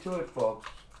 We're getting to it, folks.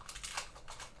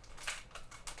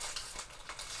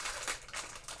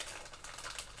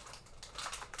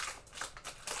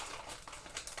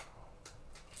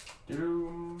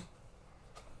 Doom.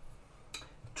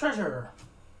 Treasure.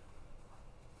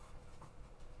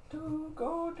 To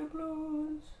go to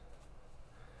blues.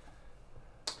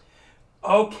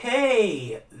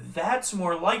 Okay, that's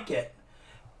more like it.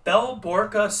 Bell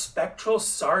Borca Spectral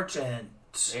Sergeant.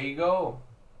 There you go.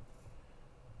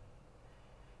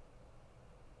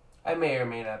 I may or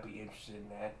may not be interested in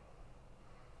that.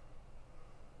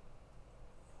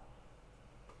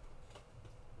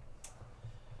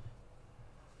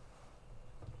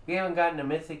 We haven't gotten a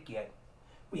mythic yet.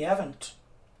 We haven't.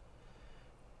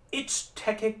 It's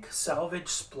Techic Salvage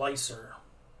Splicer.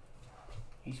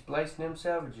 He's splicing them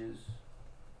savages.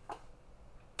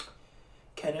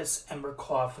 Caddis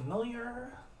Emberclaw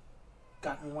Familiar.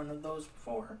 Gotten one of those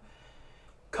before.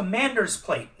 Commander's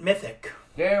Plate, Mythic.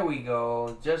 There we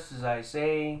go. Just as I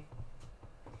say.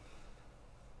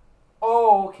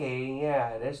 Oh, okay.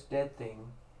 Yeah, that's that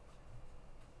thing.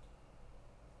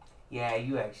 Yeah,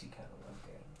 you actually kind of want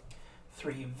that.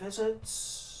 3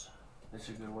 visits. That's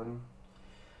a good one.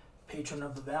 Patron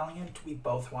of the Valiant. We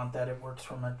both want that. It works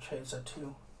for Marchesa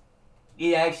too.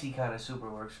 It actually kind of super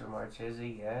works for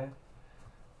Marchese, yeah.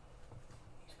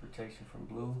 He's protection from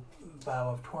blue. Vow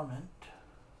of Torment.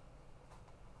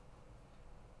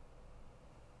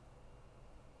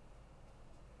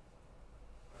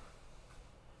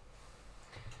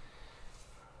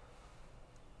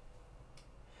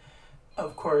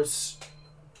 Of course,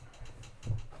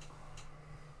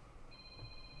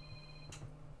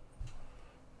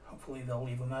 hopefully they'll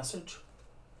leave a message.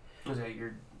 Was that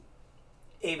your...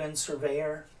 Avon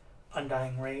Surveyor,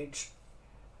 Undying Rage,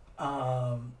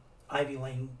 Ivy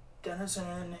Lane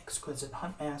Denizen, Exquisite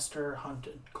Huntmaster,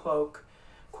 Hunted Cloak,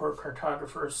 Court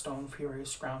Cartographer, Stone Fury,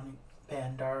 Scrounging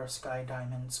Bandar, Sky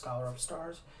Diamond, Scholar of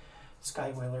Stars,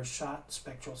 Sky Whaler's Shot,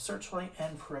 Spectral Searchlight,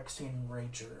 and Phyrexian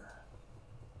Rager.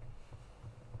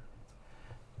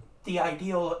 The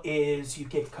ideal is you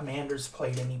get Commander's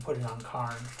Plate and you put it on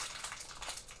Karn.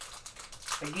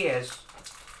 I guess.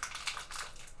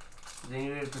 Then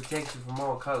you get protection from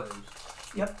all colors.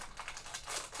 Yep.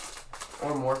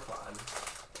 Or Morphon.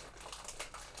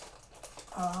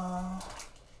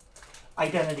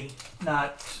 Identity,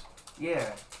 not...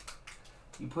 Yeah.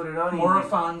 You put it on...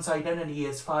 Morophon's identity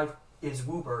is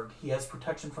Wooburg. He has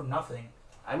protection from nothing.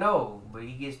 I know, but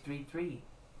he gets 3/3.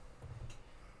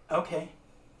 Okay.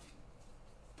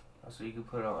 So you can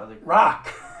put it on other...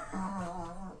 Rock.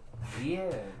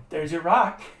 Yeah. There's your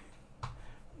rock.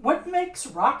 What makes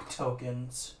rock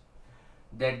tokens?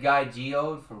 That guy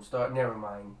Geode from Star... Never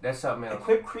mind. That's something else.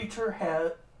 Equipped creature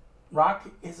has... Rock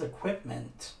is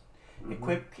equipment. Mm-hmm.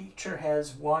 Equipped creature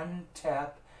has 1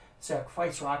 tap.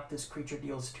 Sacrifice rock. This creature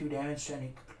deals 2 damage to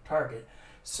any target.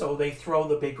 So they throw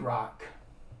the big rock.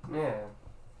 Yeah.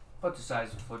 About the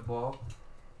size of a football.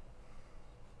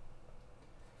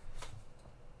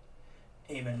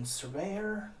 Avon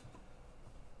Surveyor.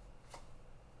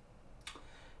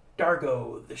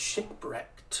 Dargo, the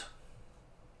Shipwrecked.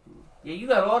 Yeah, you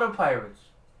got all the pirates.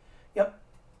 Yep.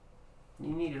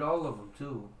 You needed all of them,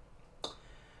 too.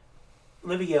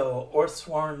 Livio,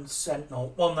 Orthsworn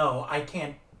Sentinel. Well, no, I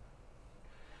can't.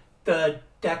 The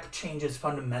deck changes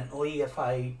fundamentally if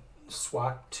I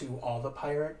swap to all the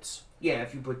pirates. Yeah,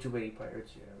 if you put too many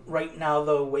pirates, yeah. Right now,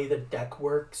 the way the deck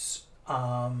works,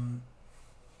 some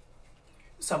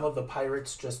of the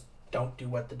pirates just don't do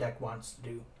what the deck wants to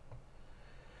do.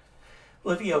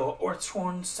 Livio,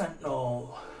 Orthsworn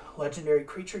Sentinel, legendary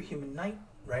creature, human knight,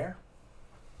 rare.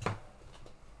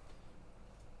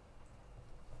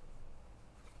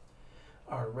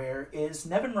 Our rare is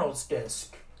Nevinrol's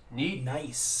Disc. Neat.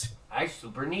 Nice. I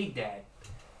super need that.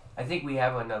 I think we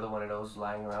have another one of those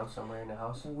lying around somewhere in the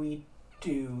house. We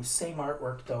do. Same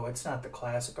artwork, though. It's not the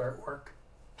classic artwork.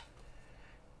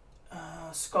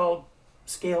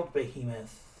 Scaled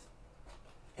Behemoth.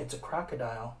 It's a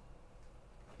crocodile.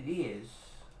 It is.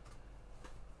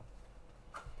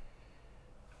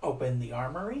 Open the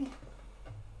Armory.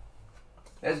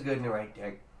 That's good in the right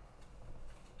deck.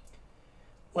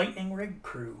 Lightning Rig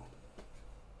Crew.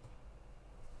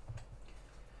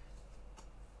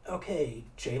 Okay,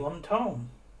 Jalem Tome.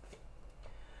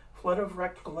 Flood of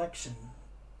Recollection.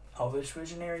 Elvish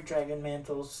Visionary Dragon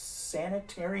Mantle.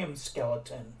 Sanitarium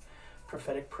Skeleton.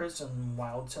 Prophetic Prism.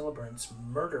 Wild Celebrants.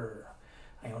 Murder.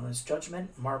 Iona's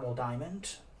Judgment. Marble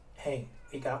Diamond. Hey,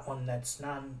 we got one that's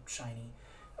non-shiny.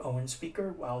 Owen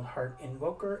Speaker. Wild Heart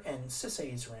Invoker. And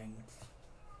Sisay's Ring.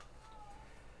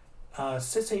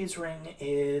 Sisay's Ring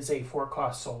is a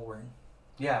 4-cost soul ring.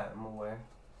 Yeah, I'm aware.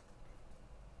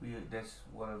 That's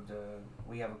one of the...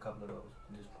 We have a couple of those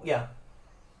at this point. Yeah.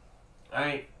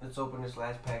 Alright, let's open this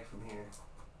last pack from here.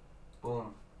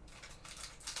 Boom.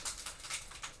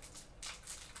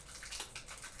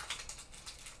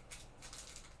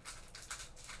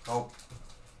 Oh.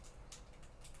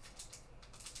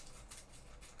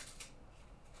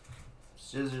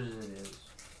 Scissors it is.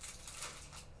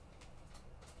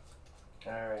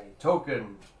 Alright,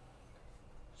 token.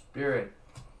 Spirit.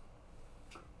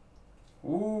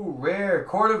 Ooh, rare.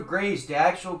 Court of Grace, the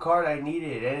actual card I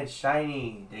needed, and it's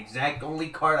shiny. The exact only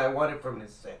card I wanted from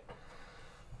this set.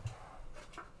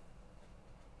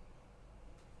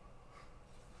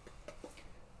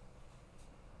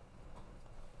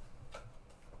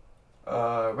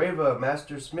 Reva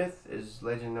Master Smith is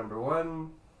legend number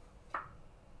 1.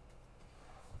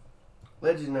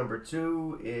 Legend number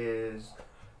 2 is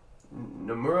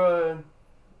Nomura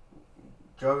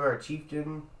Jogar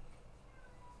Chieftain.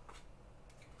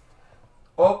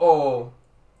 Uh-oh.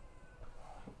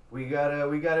 We got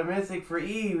a mythic for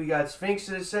E. We got Sphinx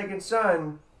of the Second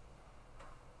Sun.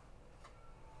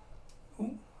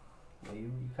 Ooh. Yeah,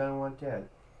 you kind of want that.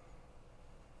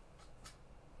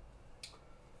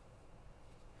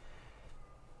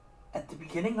 At the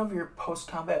beginning of your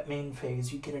post-combat main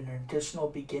phase, you get an additional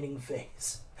beginning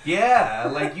phase. Yeah,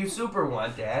 like you super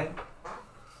want that.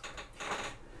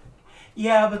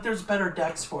 Yeah, but there's better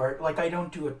decks for it. Like, I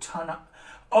don't do a ton of...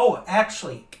 Oh,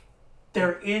 actually,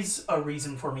 there is a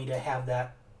reason for me to have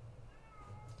that.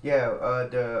 Yeah,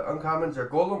 the uncommons are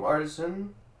Golem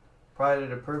Artisan, Pride of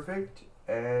the Perfect,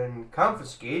 and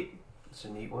Confiscate. It's a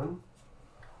neat one.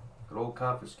 Good old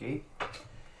Confiscate.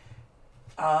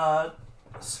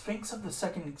 Sphinx of the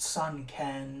Second Sun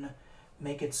can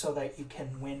make it so that you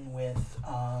can win with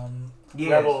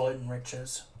Yes. Revel and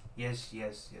Riches. Yes,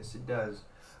 it does.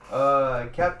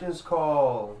 Captain's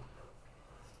Call.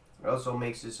 It also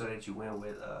makes it so that you win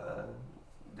with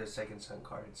the Second Sun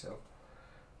card itself.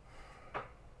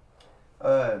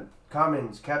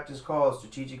 Commons, Captain's Call,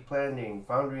 Strategic Planning,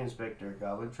 Foundry Inspector,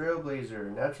 Goblin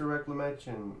Trailblazer, Natural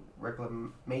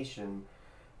Reclamation,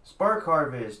 Spark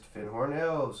Harvest, Finhorn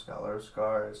Elves, Scholar of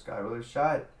Scars, Skywiller's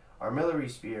Shot, Armillary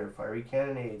Sphere, Fiery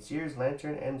Cannonade, Seer's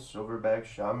Lantern, and Silverback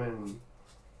Shaman.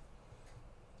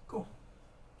 Cool.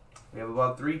 We have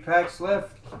about 3 packs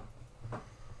left.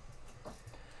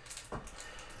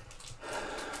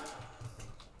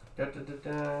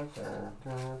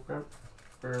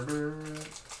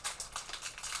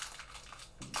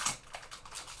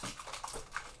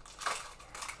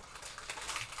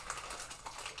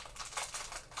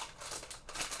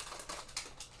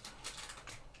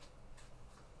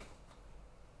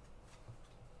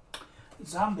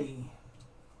 Zombie.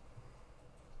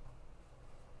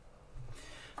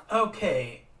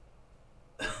 Okay.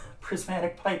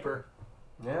 Prismatic Piper.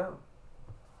 Yeah.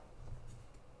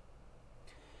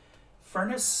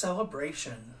 Furnace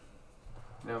Celebration.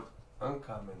 Nope.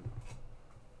 Uncommon.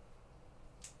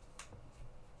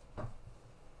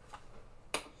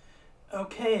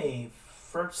 Okay.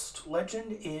 First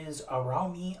legend is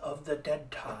Araumi of the Dead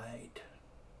Tide.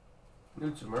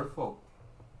 It's a merfolk.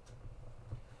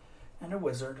 And a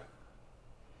wizard.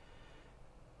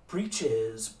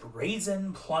 Breaches,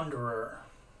 Brazen Plunderer.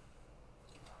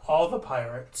 All the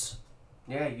pirates.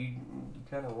 Yeah, you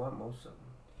kind of want most of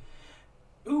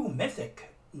them. Ooh,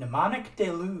 mythic. Mnemonic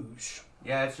Deluge.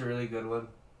 Yeah, it's a really good one.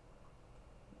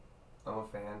 I'm a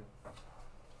fan.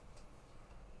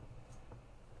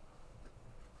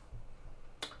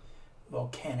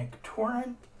 Volcanic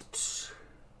Torrent.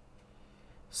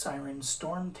 Siren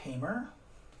Storm Tamer.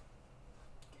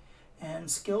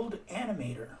 And Skilled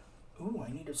Animator. Ooh,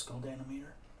 I need a Skilled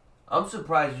Animator. I'm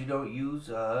surprised you don't use,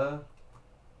 we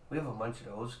have a bunch of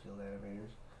those skilled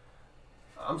animators.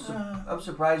 I'm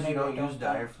surprised you don't use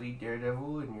Dire Fleet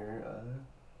Daredevil in your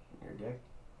deck.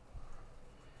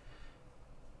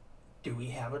 Do we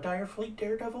have a Dire Fleet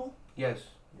Daredevil? Yes,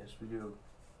 we do.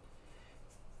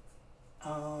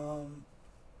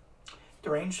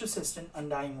 Deranged Assistant,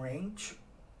 Undying Rage,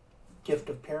 Gift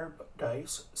of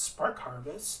Paradise, Spark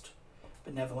Harvest,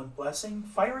 Benevolent Blessing,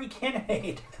 Fiery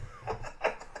Cannonade,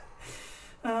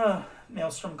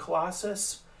 Maelstrom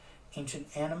Colossus, Ancient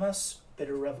Animus,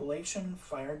 Bitter Revelation,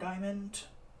 Fire Diamond,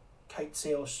 Kite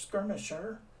Sail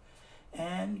Skirmisher,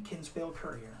 and Kinsvale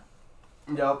Courier.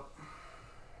 Yep.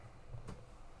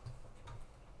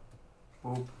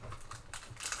 Boop.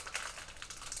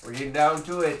 We're getting down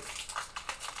to it.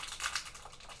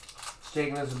 It's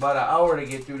taking us about an hour to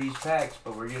get through these packs,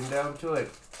 but we're getting down to it.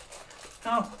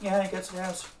 Oh, yeah, I guess it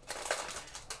has.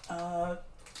 I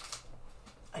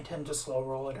tend to slow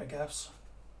roll it, I guess.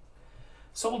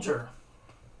 Soldier.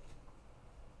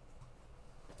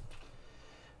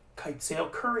 Kite Sail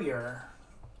Courier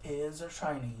is a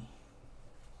shiny.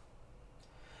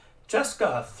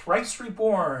 Jessica, Thrice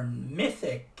Reborn,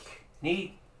 Mythic.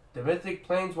 Neat. The Mythic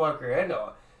Planeswalker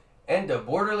and the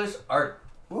Borderless Art.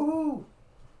 Woohoo!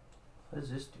 What does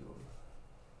this do?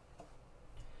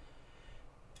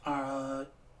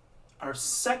 Our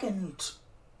second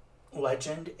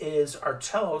legend is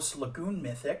Archelos Lagoon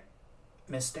Mystic.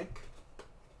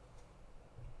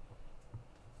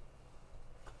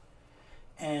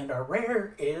 And our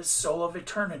rare is Soul of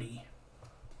Eternity.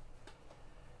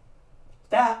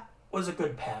 That was a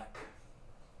good pack.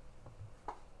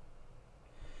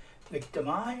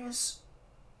 Victimize.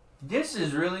 This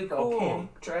is really cool.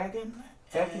 Volcanic Dragon.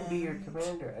 That can be your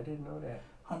commander. I didn't know that.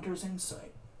 Hunter's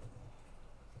Insight.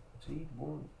 See,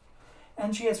 boom.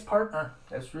 And she has partner.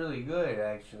 That's really good,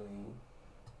 actually.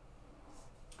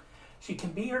 She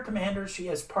can be your commander. She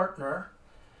has partner.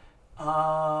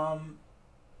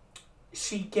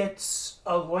 She gets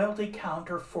a loyalty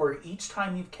counter for each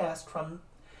time you've cast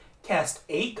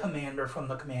a commander from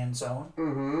the command zone.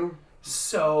 Mm-hmm.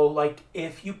 So, like,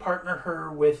 if you partner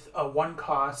her with a 1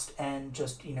 cost and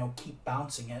just, keep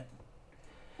bouncing it.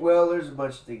 Well, there's a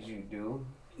bunch of things you can do.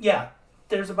 Yeah,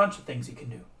 there's a bunch of things you can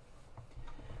do.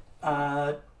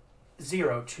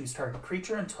 0, choose target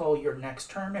creature until your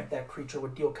next turn. If that creature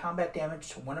would deal combat damage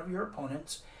to one of your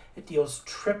opponents, it deals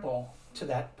triple to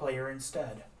that player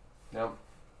instead. Yep.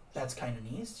 That's kind of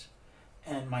neat.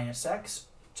 And -X,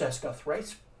 Jessica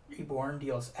Thrice Reborn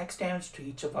deals X damage to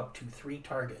each of up to 3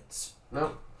 targets.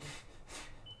 Nope.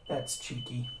 That's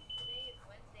cheeky.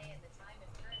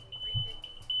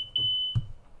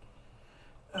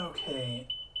 Okay,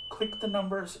 click the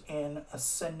numbers in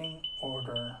ascending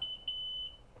order.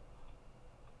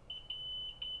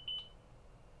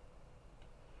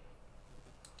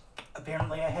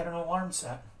 Apparently I had an alarm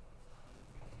set.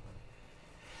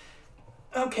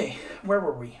 Okay, where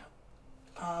were we?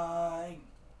 I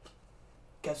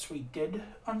guess we did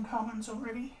uncommons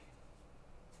already.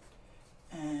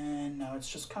 And now it's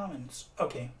just commons.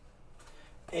 Okay.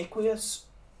 Aqueous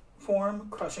form,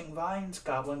 Crushing Vines,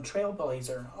 Goblin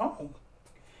Trailblazer. Oh.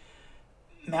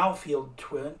 Malfeld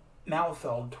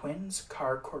Twins,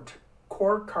 Core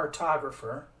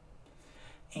Cartographer,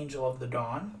 Angel of the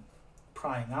Dawn,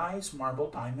 Prying Eyes,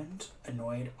 Marble Diamond,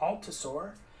 Annoyed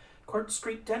Altasaur, Court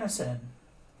Street Denizen.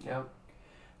 Yep.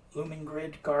 Looming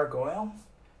Grid Gargoyle,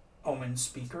 Omen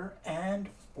Speaker, and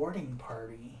Boarding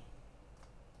Party.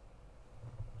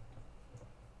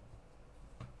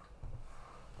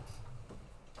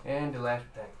 And the last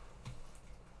pack.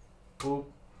 Boop.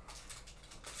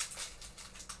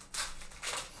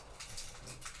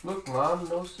 Look, Mom,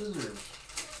 no scissors.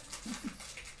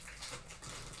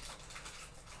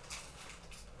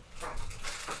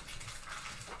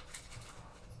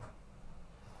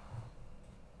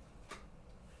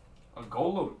 A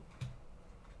golem.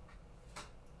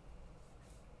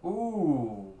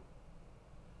 Ooh.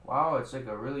 Wow, it's like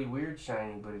a really weird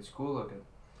shiny, but it's cool looking.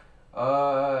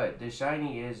 The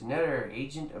shiny is Netter,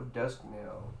 Agent of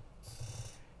Dusknail.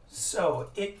 So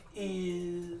it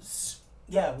is,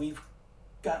 yeah, we've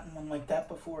gotten one like that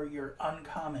before. Your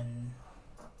uncommon.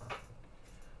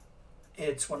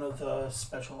 It's one of the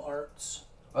special arts.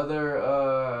 Other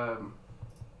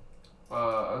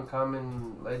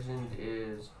uncommon legend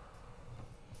is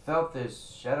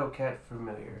Felthus, Shadowcat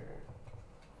Familiar.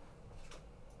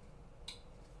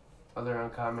 Other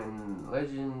uncommon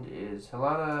legend is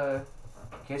Helena,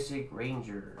 Keswick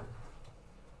Ranger.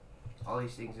 All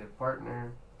these things have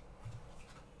partner.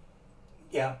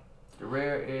 Yeah. The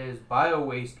rare is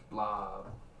Bio-Waste Blob.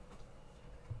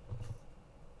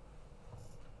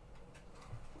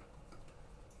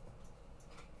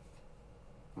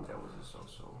 That was a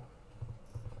so-so.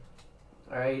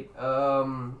 Alright,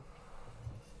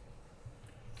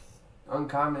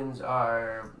 uncommons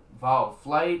are Vow of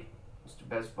Flight. It's the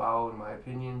best vow in my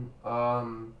opinion.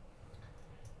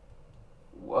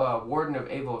 Warden of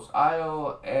Avos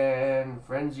Isle and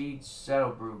Frenzied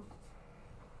Saddlebrute.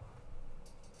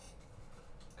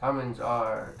 Commons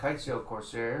are Kitesail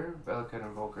Corsair, Bellicate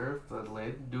Invoker,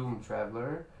 Floodlid, Doom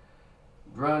Traveler,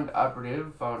 Drund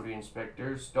Operative, Foundry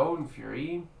Inspector, Stone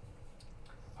Fury,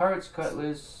 Pirate's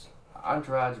Cutlass,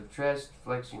 Entourage of Trest,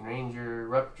 Flexing Ranger,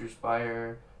 Rupture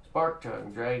Spire, Spark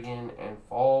Tongue Dragon, and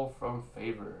Fall from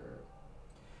Favor.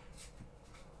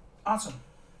 Awesome.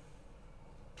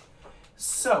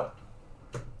 So,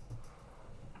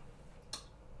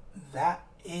 that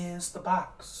is the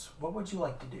box. What would you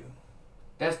like to do?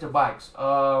 That's the box.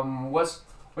 What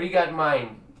do you got in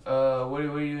mind? What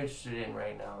are you interested in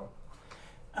right now?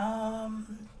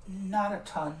 Not a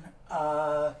ton.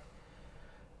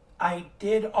 I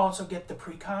did also get the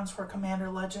precons for Commander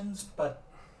Legends, but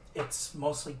it's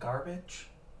mostly garbage.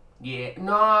 Yeah,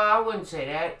 no, I wouldn't say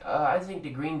that. I think the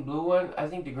green-blue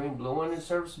one is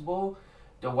serviceable.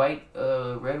 The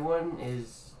white-red one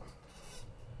is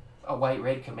a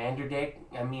white-red commander deck.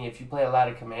 I mean, if you play a lot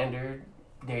of commander,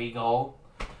 there you go.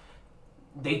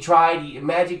 They tried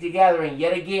Magic the Gathering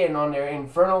yet again on their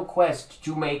infernal quest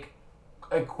to make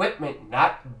equipment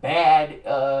not bad.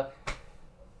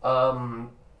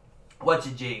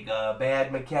 What's-a-jig?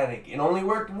 Bad mechanic. It only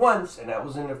worked once, and that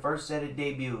was in the first set it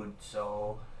debuted.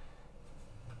 So,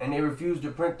 and they refused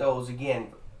to print those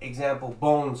again. Example,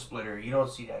 Bone Splitter. You don't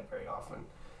see that very often.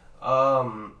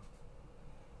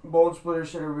 Bone Splitter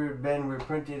should have been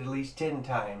reprinted at least 10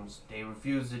 times. They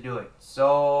refused to do it.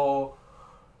 So,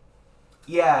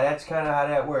 yeah, that's kind of how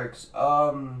that works.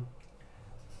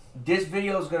 This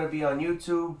video is going to be on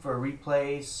YouTube for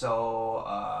replay, so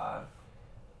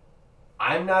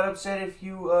I'm not upset if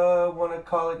you want to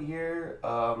call it here.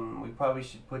 We probably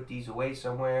should put these away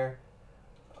somewhere.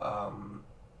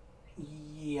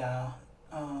 Yeah.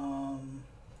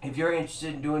 If you're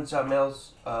interested in doing something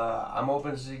else, I'm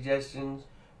open to suggestions.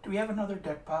 Do we have another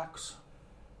deck box?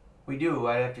 We do.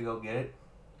 I'd have to go get it.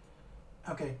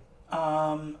 Okay.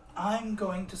 I'm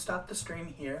going to stop the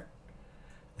stream here,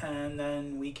 and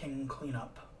then we can clean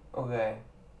up. Okay.